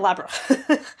candelabra.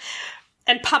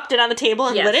 And popped it on the table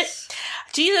and lit it.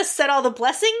 Jesus said all the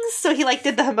blessings, so he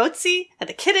did the hamotzi and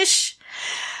the kiddush.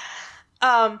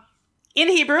 In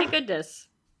Hebrew. My goodness.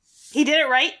 He did it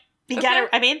right. He got it.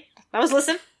 I mean, I was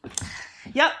listening.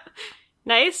 Yep.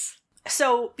 Nice.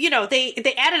 So, you know, they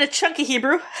added a chunk of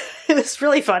Hebrew. It was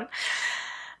really fun.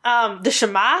 The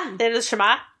Shema. They did the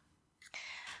Shema.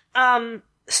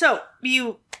 So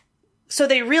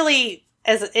they really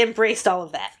embraced all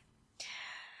of that.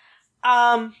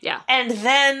 Yeah. And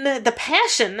then the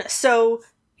Passion. So,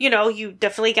 you know, you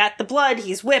definitely got the blood.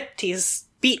 He's whipped. He's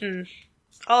beaten.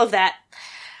 All of that.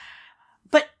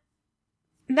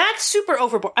 Not super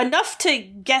overboard. Enough to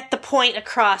get the point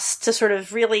across to sort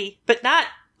of really, but not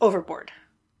overboard.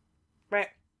 Right?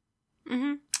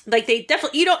 Mm-hmm. Like, they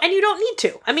definitely, you don't need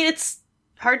to. I mean, it's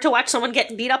hard to watch someone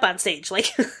get beat up on stage.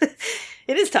 Like,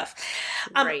 it is tough.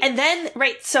 Right. And then,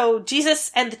 so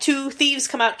Jesus and the two thieves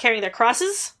come out carrying their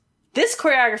crosses. This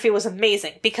choreography was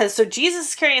amazing, because so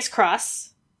Jesus is carrying his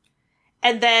cross,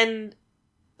 and then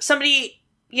somebody,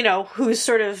 you know, who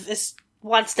sort of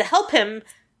wants to help him.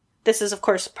 This is, of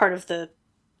course, part of the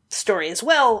story as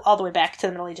well, all the way back to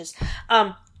the Middle Ages,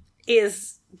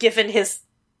 is given his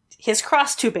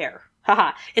cross to bear.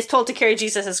 Haha. Is told to carry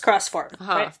Jesus' cross for him.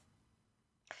 Right?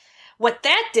 What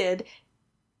that did,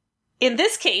 in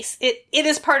this case, it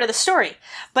is part of the story.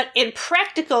 But in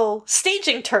practical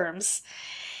staging terms,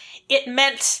 it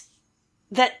meant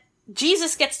that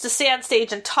Jesus gets to stay on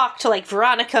stage and talk to, like,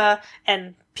 Veronica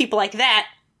and people like that,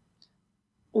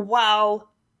 while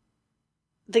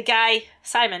the guy,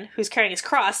 Simon, who's carrying his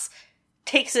cross,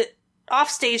 takes it off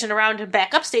stage and around and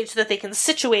back up stage so that they can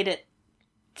situate it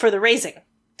for the raising.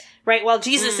 Right? While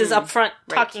Jesus is up front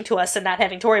talking to us and not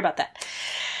having to worry about that.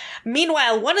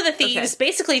 Meanwhile, one of the thieves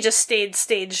basically just stayed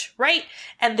stage right,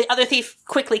 and the other thief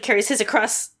quickly carries his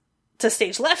across to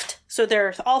stage left. So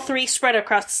they're all three spread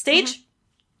across the stage,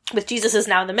 with Jesus is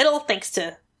now in the middle, thanks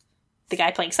to the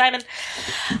guy playing Simon.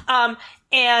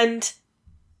 And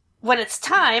when it's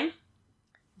time,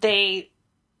 they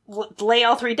lay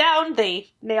all three down,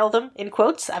 they nail them, in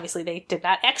quotes. Obviously, they did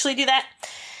not actually do that.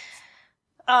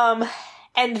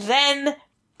 And then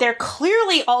they're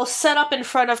clearly all set up in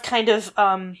front of kind of,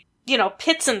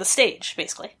 pits in the stage,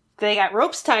 basically. They got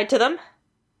ropes tied to them.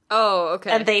 Oh,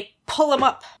 okay. And they pull them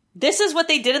up. This is what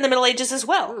they did in the Middle Ages as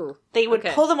well. Ooh, they would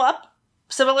pull them up,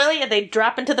 similarly, and they'd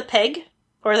drop into the peg,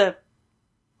 or the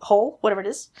hole, whatever it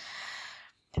is.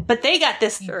 But they got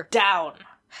this down.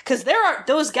 Because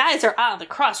those guys are on the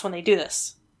cross when they do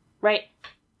this, right?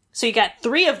 So you got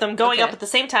three of them going up at the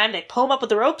same time. They pull them up with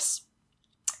the ropes.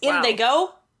 In they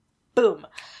go. Boom.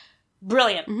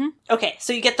 Brilliant. Mm-hmm. Okay,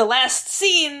 so you get the last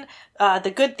scene.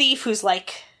 The good thief who's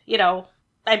like,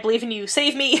 I believe in you,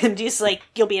 save me. And Jesus like,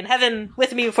 you'll be in heaven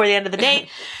with me before the end of the day.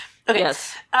 Okay.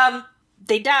 Yes.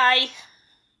 They die.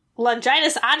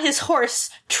 Longinus, on his horse,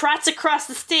 trots across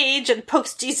the stage and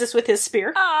pokes Jesus with his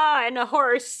spear. Ah, and a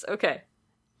horse. Okay.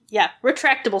 Yeah,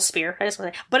 retractable spear. I just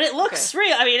want to say. But it looks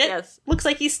real. I mean, it looks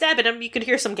like he's stabbing him. You could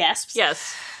hear some gasps.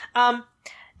 Yes. And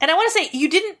I want to say, you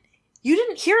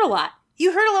didn't hear a lot.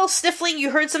 You heard a little sniffling,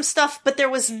 you heard some stuff, but there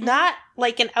was not,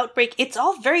 like, an outbreak. It's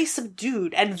all very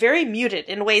subdued and very muted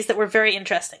in ways that were very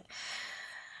interesting.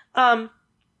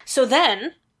 So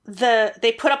then,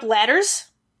 they put up ladders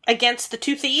against the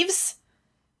two thieves,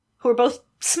 who are both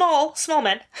small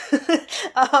men.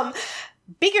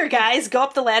 Bigger guys go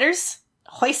up the ladders,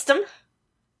 hoist them,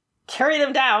 carry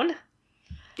them down.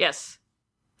 Yes.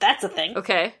 That's a thing.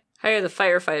 Okay. Hire the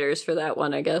firefighters for that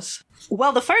one, I guess.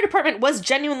 Well, the fire department was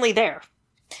genuinely there.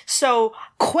 So,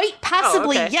 quite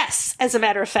possibly, yes, as a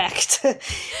matter of fact.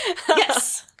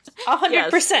 Yes. 100%.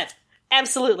 Yes.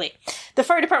 Absolutely. The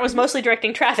fire department was mostly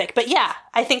directing traffic, but yeah,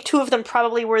 I think two of them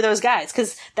probably were those guys,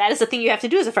 because that is the thing you have to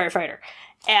do as a firefighter.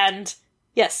 And,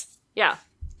 yes. Yeah.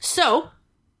 So,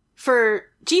 for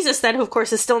Jesus then, who of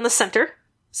course is still in the center,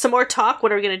 some more talk,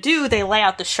 what are we going to do? They lay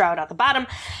out the shroud on the bottom.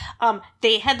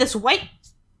 They had this white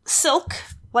silk,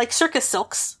 like circus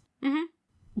silks.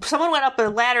 Mm-hmm. Someone went up a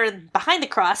ladder behind the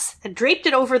cross and draped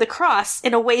it over the cross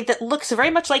in a way that looks very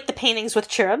much like the paintings with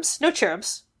cherubs. No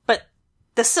cherubs, but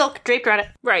the silk draped around it.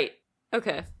 Right.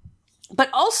 Okay. But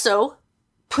also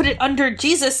put it under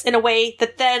Jesus in a way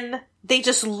that then they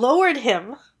just lowered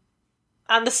him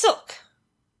on the silk.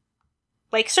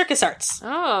 Like circus arts.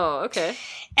 Oh, okay.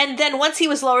 And then once he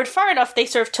was lowered far enough, they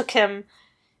sort of took him,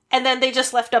 and then they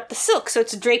just left up the silk, so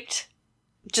it's draped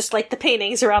just like the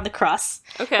paintings around the cross.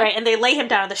 Okay. Right, and they lay him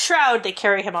down in the shroud, they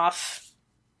carry him off.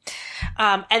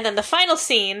 And then the final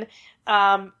scene,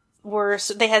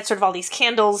 they had sort of all these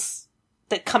candles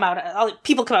that come out,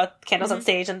 people come out with candles on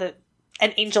stage, and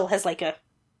an angel has like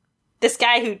this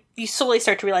guy who you slowly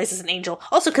start to realize is an angel.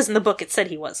 Also because in the book it said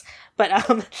he was. But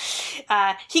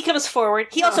he comes forward.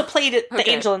 He also played the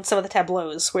angel in some of the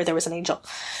tableaus where there was an angel.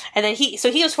 And then he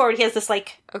comes forward, he has this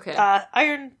like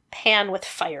iron pan with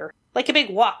fire. Like a big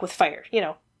wok with fire, you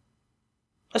know.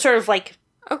 A sort of like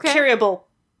carryable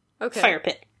fire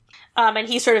pit. And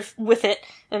he's sort of with it,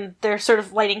 and they're sort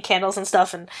of lighting candles and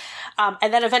stuff, and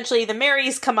then eventually the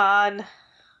Marys come on,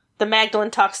 the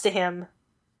Magdalene talks to him,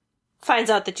 finds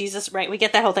out that Jesus, right, we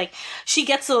get that whole thing. She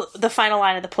gets the final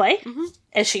line of the play,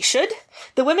 as she should.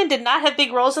 The women did not have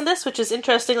big roles in this, which is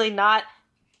interestingly not...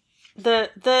 The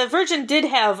Virgin did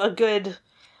have a good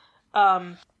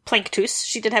planctus.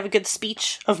 She did have a good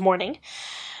speech of mourning.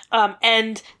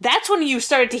 And that's when you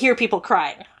started to hear people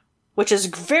crying, which is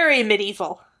very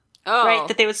medieval. Oh, right?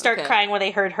 That they would start crying when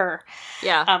they heard her.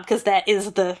 Yeah. Because that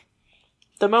is the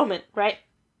moment, right?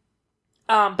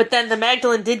 But then the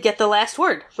Magdalene did get the last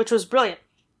word, which was brilliant.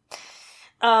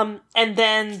 And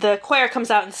then the choir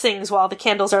comes out and sings while the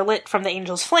candles are lit from the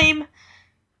angel's flame.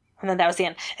 And then that was the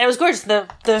end. And it was gorgeous.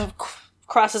 The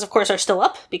crosses, of course, are still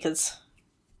up, because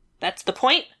that's the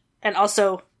point. And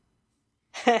also,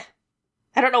 I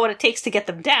don't know what it takes to get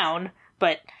them down,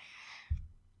 but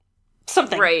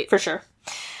something, right, for sure.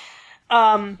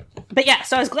 But yeah,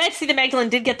 so I was glad to see the Magdalene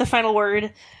did get the final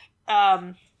word.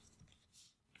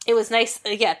 It was nice,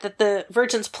 that the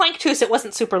Virgin's planctus, it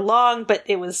wasn't super long, but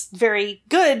it was very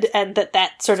good, and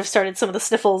that sort of started some of the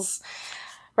sniffles.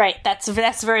 Right, that's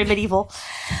very medieval.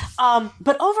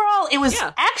 But overall, it was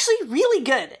actually really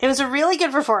good. It was a really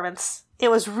good performance. It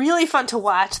was really fun to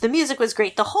watch. The music was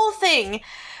great. The whole thing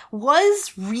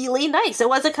was really nice. It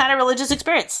was a kind of religious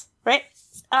experience, right?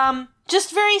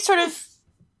 Just very sort of,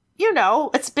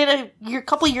 it's been a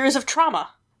couple years of trauma,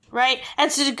 right?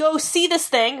 And so to go see this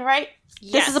thing, right?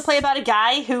 Yes. This is a play about a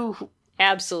guy who...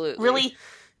 Absolutely. Really,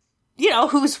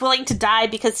 who's willing to die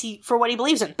for what he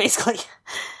believes in, basically.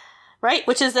 Right?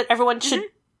 Which is that everyone should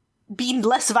be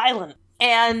less violent.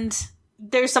 And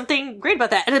there's something great about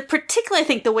that. And particularly, I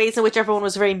think, the ways in which everyone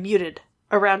was very muted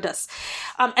around us.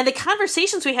 And the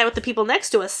conversations we had with the people next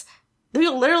to us, the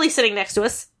people literally sitting next to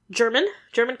us, German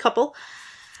couple,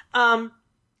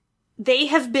 they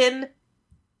have been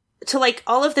to, like,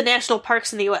 all of the national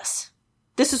parks in the U.S.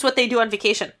 This is what they do on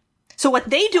vacation. So what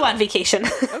they do on vacation...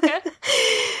 Okay.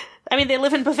 I mean, they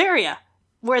live in Bavaria,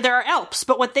 where there are Alps,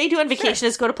 but what they do on vacation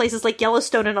is go to places like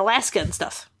Yellowstone and Alaska and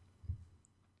stuff.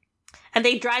 And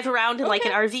they drive around in like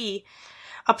an RV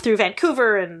up through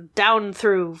Vancouver and down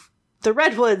through the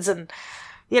Redwoods, and,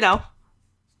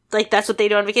 like that's what they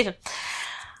do on vacation.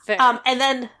 And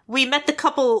then we met the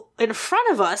couple in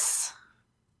front of us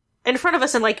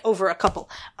and like over a couple,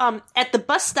 at the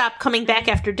bus stop coming back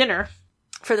after dinner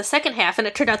for the second half, and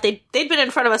it turned out they'd been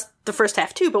in front of us the first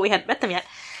half too, but we hadn't met them yet.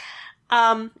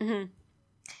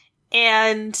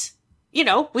 And, you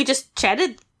know, we just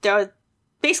chatted.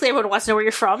 Basically, everyone wants to know where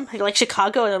you're from. You're like,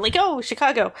 Chicago. And they're like, oh,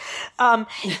 Chicago.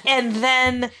 And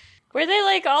then... Were they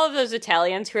like all of those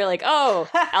Italians who are like, oh,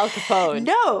 Al Capone?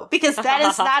 No, because that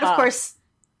is not, of course,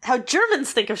 how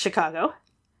Germans think of Chicago.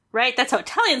 Right? That's how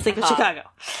Italians think of Chicago.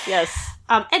 Yes.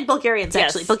 And Bulgarians,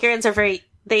 actually. Yes. Bulgarians are very...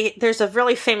 There's a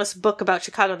really famous book about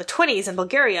Chicago in the 1920s in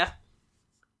Bulgaria.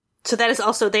 So that is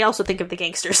also... They also think of the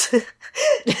gangsters.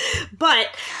 But...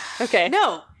 Okay.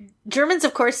 No. Germans,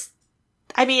 of course,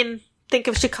 I mean, think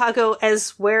of Chicago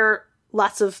as where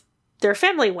lots of their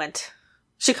family went.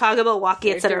 Chicago,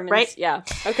 Milwaukee, etc., right? Yeah.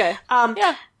 Okay.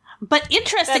 Yeah. But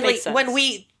interestingly, when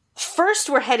we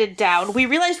first were headed down, we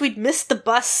realized we'd missed the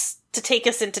bus to take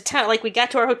us into town. Like, we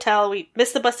got to our hotel, we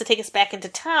missed the bus to take us back into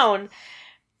town,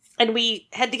 and we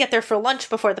had to get there for lunch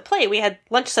before the play. We had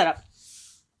lunch set up.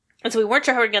 And so we weren't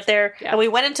sure how we'd get there, and we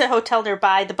went into a hotel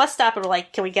nearby, the bus stop, and we're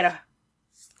like, can we get a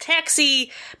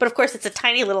taxi? But of course, it's a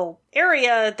tiny little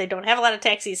area. They don't have a lot of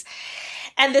taxis.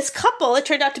 And this couple, it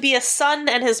turned out to be a son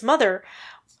and his mother.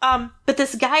 But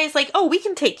this guy is like, oh, we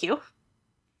can take you.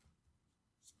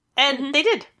 And they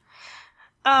did.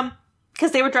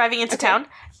 Because they were driving into town,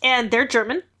 and they're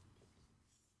German.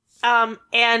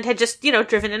 And had just, you know,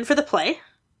 driven in for the play.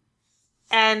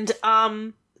 And,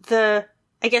 I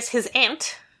guess his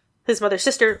aunt, his mother's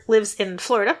sister, lives in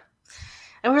Florida.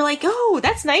 And we're like, oh,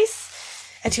 that's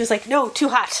nice. And she was like, no, too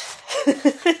hot.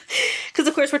 Because,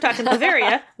 of course, we're talking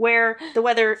Bavaria, where the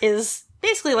weather is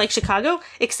basically like Chicago,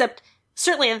 except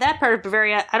certainly in that part of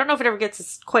Bavaria, I don't know if it ever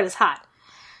gets quite as hot.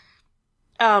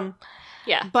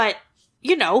 Yeah. But,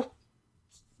 you know,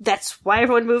 that's why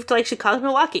everyone moved to, like, Chicago and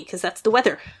Milwaukee, because that's the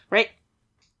weather, right?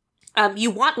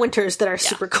 You want winters that are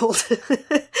super cold,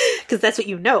 because that's what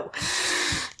you know.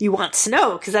 You want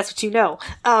snow, because that's what you know.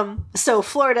 So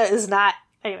Florida is not...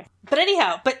 Anyway. But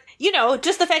anyhow, you know,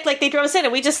 just the fact, like, they drove us in,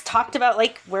 and we just talked about,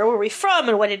 like, where were we from,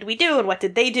 and what did we do, and what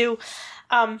did they do.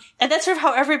 And that's sort of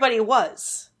how everybody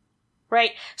was.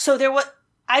 Right? So there was...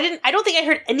 I don't think I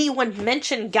heard anyone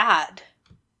mention God.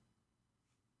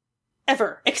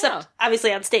 Ever. Except,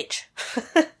 obviously, on stage.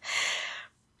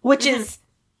 Which is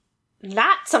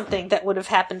not something that would have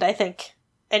happened, I think,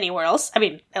 anywhere else. I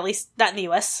mean, at least not in the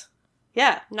US.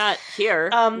 Yeah. Not here.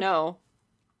 No.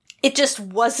 It just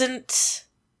wasn't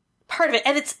part of it.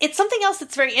 And it's something else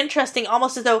that's very interesting,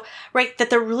 almost as though, right, that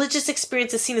the religious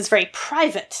experience is seen as very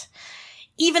private,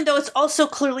 even though it's also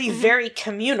clearly very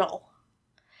communal.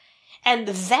 And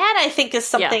that, I think, is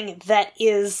something that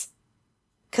is,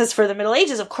 because for the Middle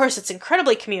Ages, of course, it's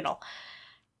incredibly communal.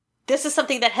 This is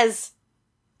something that is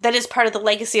part of the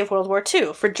legacy of World War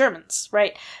II for Germans,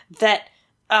 right? That,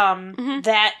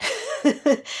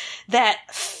 that, that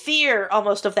fear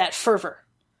almost of that fervor,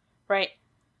 right?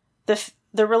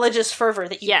 The religious fervor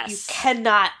that you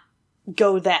cannot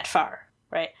go that far,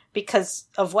 right? Because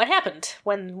of what happened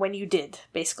when you did,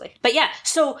 basically. But yeah,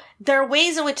 so there are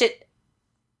ways in which it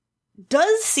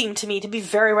does seem to me to be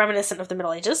very reminiscent of the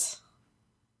Middle Ages.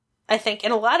 I think,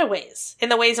 in a lot of ways. In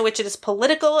the ways in which it is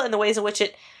political, in the ways in which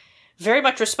it very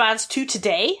much responds to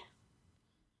today.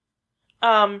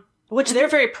 Which they're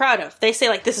very proud of. They say,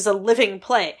 like, this is a living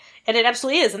play. And it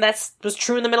absolutely is, and that was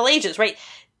true in the Middle Ages, right?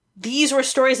 These were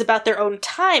stories about their own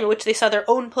time in which they saw their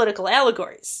own political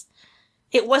allegories.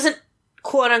 It wasn't,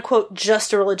 quote-unquote,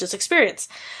 just a religious experience.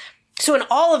 So in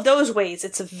all of those ways,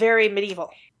 it's very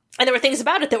medieval. And there were things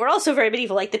about it that were also very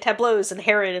medieval, like the tableaux and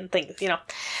Herod and things, you know.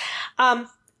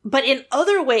 But in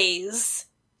other ways,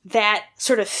 that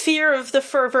sort of fear of the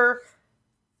fervor,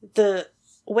 the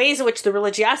ways in which the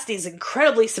religiosity is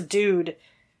incredibly subdued,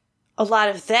 a lot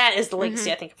of that is the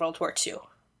legacy, I think, of World War II.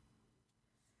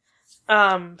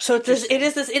 So it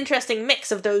is this interesting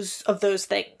mix of those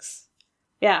things.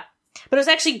 Yeah. But it was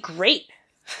actually great.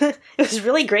 It was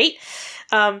really great.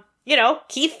 You know,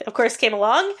 Keith, of course, came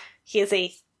along. He is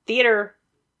a theater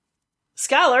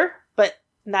scholar, but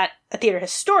not a theater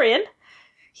historian.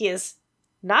 He is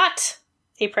not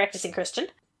a practicing Christian.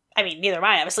 I mean, neither am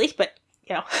I, obviously, but,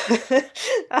 you know.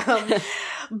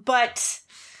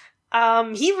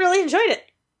 He really enjoyed it.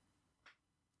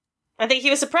 I think he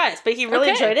was surprised, but he really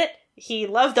enjoyed it. He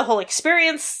loved the whole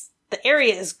experience. The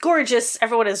area is gorgeous.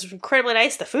 Everyone is incredibly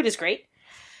nice. The food is great.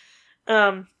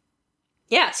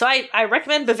 Yeah, so I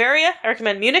recommend Bavaria. I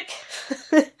recommend Munich.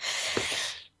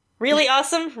 Really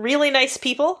awesome. Really nice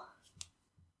people.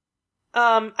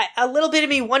 A little bit of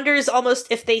me wonders almost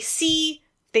if they see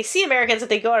Americans, if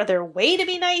they go out of their way to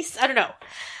be nice. I don't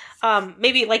know.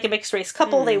 Maybe like a mixed race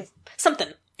couple, something.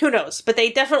 Who knows? But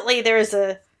they definitely, there's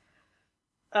a,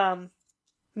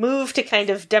 move to kind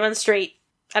of demonstrate,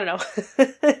 I don't know,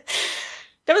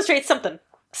 demonstrate something.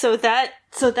 So that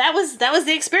was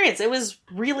the experience. It was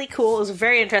really cool. It was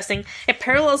very interesting. It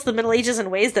parallels the Middle Ages in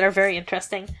ways that are very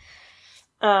interesting.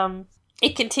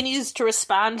 It continues to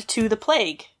respond to the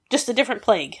plague, just a different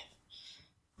plague.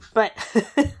 But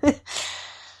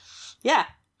yeah,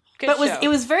 Good but show. it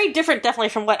was very different, definitely,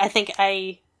 from what I think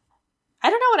I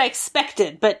don't know what I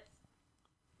expected, but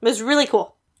it was really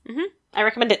cool. Mhm. I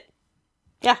recommend it.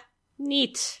 Yeah.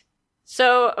 Neat.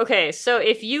 So, okay, so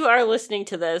if you are listening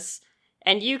to this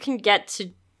and you can get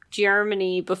to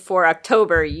Germany before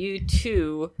October, you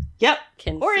too Yep.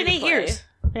 can Or see in the 8 play. years.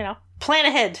 Plan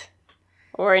ahead.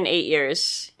 Or in 8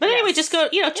 years. But anyway, Yes. just go,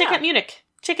 check Yeah. out Munich.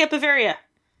 Check out Bavaria.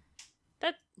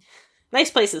 That Nice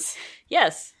places.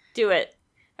 Yes, do it.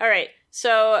 All right.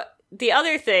 So the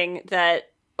other thing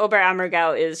that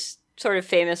Oberammergau is sort of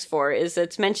famous for is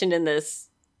it's mentioned in this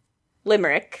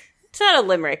limerick. It's not a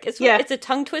limerick. It's a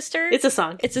tongue twister. It's a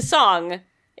song. It's a song.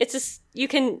 You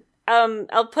can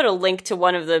I'll put a link to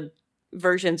one of the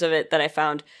versions of it that I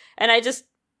found. And I just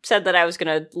said that I was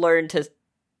going to learn to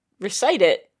recite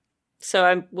it.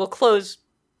 So we'll close.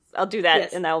 I'll do that,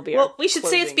 Yes. and that will be Well, we should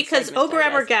say it's closing because segment, I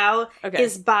guess. Oberammergau Okay.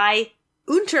 is by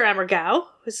Unterammergau.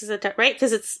 This is right?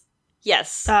 Because it's,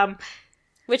 Yes.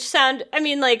 Which sound, I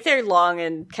mean, like, they're long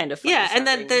and kind of funny yeah, and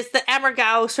then sounding. there's the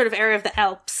Ammergau sort of area of the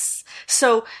Alps.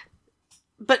 So,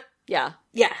 but, Yeah.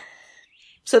 yeah.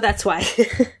 So that's why.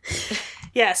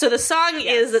 Yeah, so the song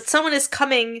is that someone is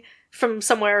coming from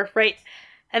somewhere, right?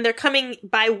 And they're coming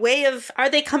by way of, are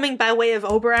they coming by way of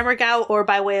Oberammergau or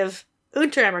by way of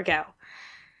Unterammergau?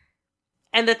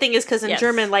 And the thing is, because in Yes.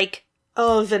 German, like,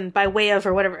 of and by way of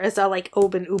or whatever, it's all like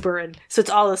ob and uber, and so it's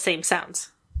all the same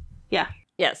sounds. Yeah.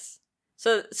 Yes.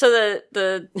 So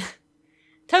the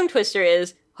tongue twister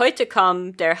is Heute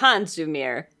kommt der Hahn zu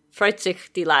mir, freut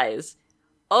sich die Leis.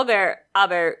 Aber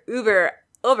über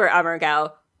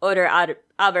Oberammergau oder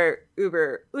aber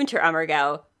über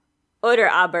Unterammergau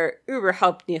oder aber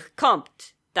überhaupt nicht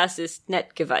kommt. Das ist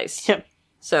nicht gewiss. Yep.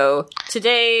 So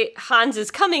today Hans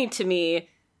is coming to me.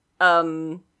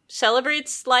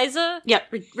 Celebrates Liza.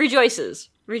 Yep. Rejoices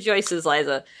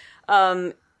Liza.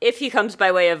 If he comes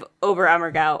by way of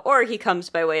Oberammergau, or he comes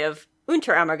by way of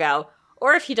Unterammergau,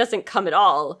 or if he doesn't come at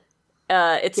all,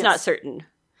 it's Yes. not certain.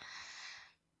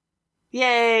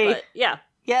 Yay. But yeah,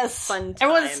 Yes. fun times.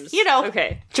 Everyone's,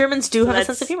 Okay, Germans do have a that's-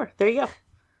 sense of humor. There you go.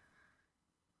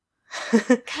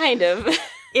 kind of.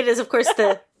 It is, of course,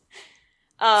 the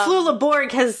Flula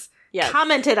Borg has yes.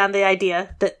 commented on the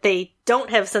idea that they don't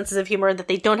have senses of humor and that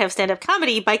they don't have stand-up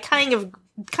comedy by kind of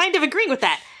agreeing with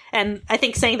that. And I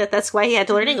think saying that that's why he had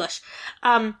to learn English.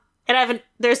 And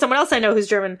there's someone else I know who's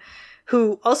German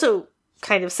who also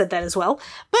kind of said that as well.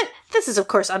 But this is, of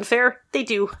course, unfair. They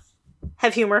do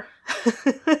have humor.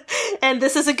 And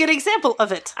this is a good example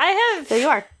of it. There you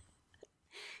are.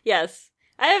 Yes.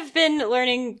 I have been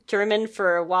learning German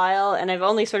for a while, and I've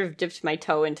only sort of dipped my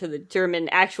toe into the German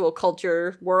actual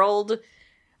culture world.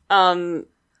 And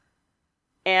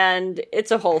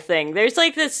it's a whole thing. There's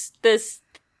like this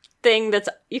thing that's,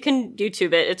 you can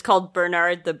YouTube it. It's called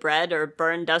Bernard the Bread, or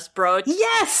Bern das Brot.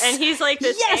 Yes! And he's like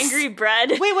this Yes! angry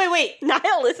bread. Wait.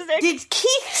 Nihilistic. Did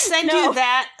Keith send No. you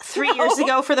that 3 years No.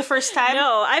 ago for the first time?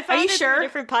 No, I found you it through sure? a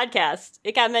different podcast.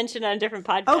 It got mentioned on a different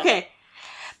podcast. Okay.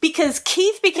 Because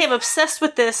Keith became obsessed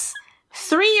with this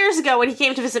 3 years ago when he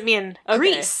came to visit me in Okay.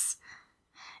 Greece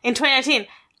in 2019.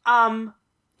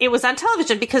 It was on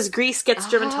television because Greece gets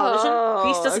German television.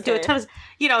 Greece doesn't do a okay. ton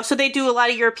of, so they do a lot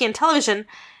of European television.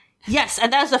 Yes,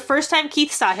 and that was the first time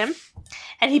Keith saw him,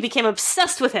 and he became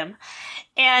obsessed with him,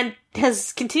 and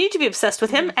has continued to be obsessed with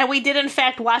him, and we did in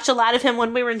fact watch a lot of him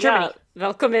when we were in Germany.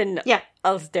 Ja, willkommen Yeah.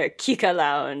 aus der Kika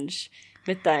Lounge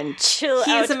mit deinem chill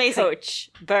He out is amazing. coach,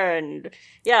 Bern.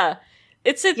 Yeah.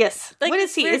 It's a, Yes. like, What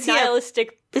this is he? weird Is he a-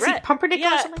 nihilistic Is he Bret. Pumpernickel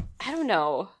Yeah, or something? I don't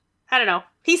know. I don't know.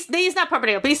 He's not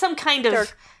Pumpernickel, but he's some kind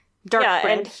of dark Yeah,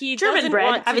 bread. and he German doesn't bread,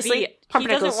 want to obviously. be, he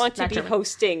Pumpernickel's doesn't want to not be German.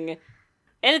 hosting.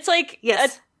 And it's like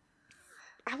Yes.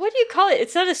 what do you call it?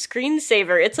 It's not a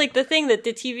screensaver. It's like the thing that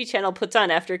the TV channel puts on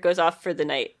after it goes off for the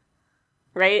night.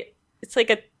 Right? It's like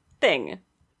a thing.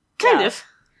 Kind Yeah. of.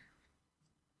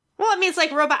 Well, I mean, it's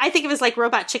like robot. I think of it as like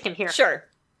Robot Chicken here. Sure.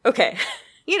 Okay.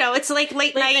 It's like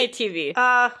late Late night night. TV.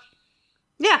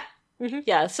 Yeah,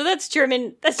 Yeah, so that's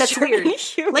German. That's German weird.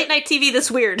 humor. Late night TV. That's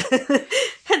weird.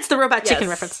 Hence the Robot Chicken Yes.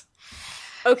 reference.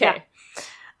 Okay.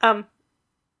 Yeah.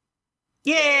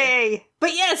 Yay!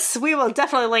 But yes, we will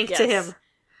definitely link to Yes. him.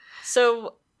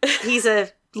 So, He's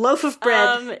a loaf of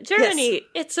bread. Germany,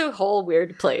 it's a whole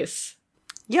weird place.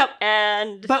 Yep.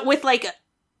 And But with like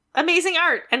amazing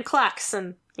art and clocks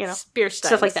and spear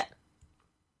stuff like that.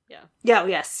 Yeah. Yeah.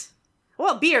 Yes.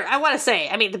 Well, beer, I want to say.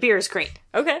 I mean, the beer is great.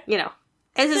 Okay. You know.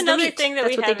 As It's is the another meat. thing that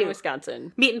That's we what have they in do.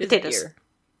 Wisconsin. Meat and is potatoes. beer.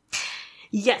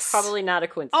 Yes. Probably not a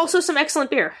coincidence. Also some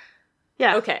excellent beer.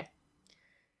 Yeah. Okay.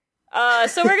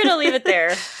 So we're going to leave it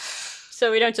there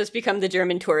so we don't just become the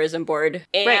German tourism board.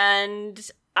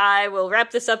 And I will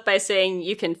wrap this up by saying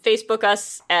you can Facebook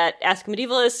us at Ask a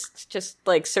Medievalist. Just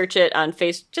like search it on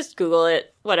just Google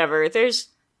it, whatever.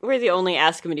 We're the only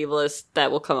Ask a Medievalist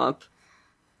that will come up.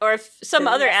 Or if some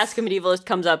other Ask a Medievalist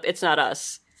comes up, it's not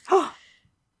us.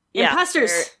 Yeah,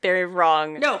 Imposters. They're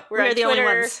wrong. No, we're the only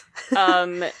ones.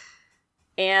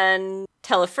 And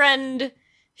tell a friend.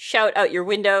 Shout out your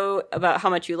window about how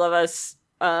much you love us.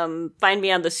 Find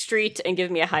me on the street and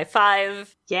give me a high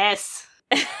five. Yes.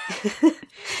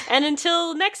 And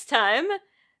until next time,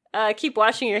 keep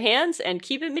washing your hands and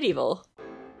keep it medieval.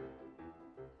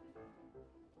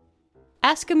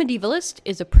 Ask a Medievalist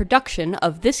is a production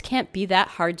of This Can't Be That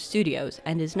Hard Studios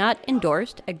and is not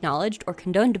endorsed, acknowledged, or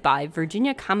condoned by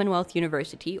Virginia Commonwealth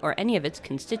University or any of its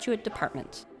constituent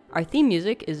departments. Our theme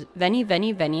music is Veni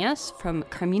Veni Venias from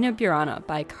Carmina Burana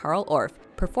by Carl Orff,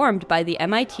 performed by the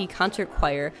MIT Concert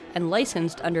Choir and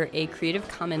licensed under a Creative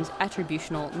Commons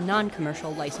Attributional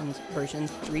Non-Commercial License version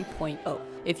 3.0.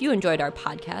 If you enjoyed our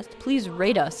podcast, please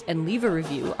rate us and leave a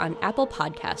review on Apple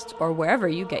Podcasts or wherever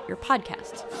you get your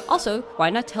podcasts. Also, why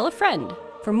not tell a friend?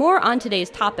 For more on today's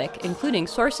topic, including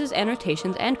sources,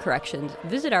 annotations, and corrections,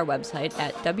 visit our website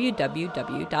at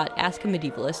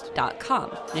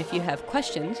www.askamedievalist.com. And if you have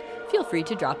questions, feel free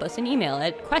to drop us an email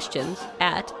at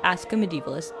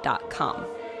questions@askamedievalist.com.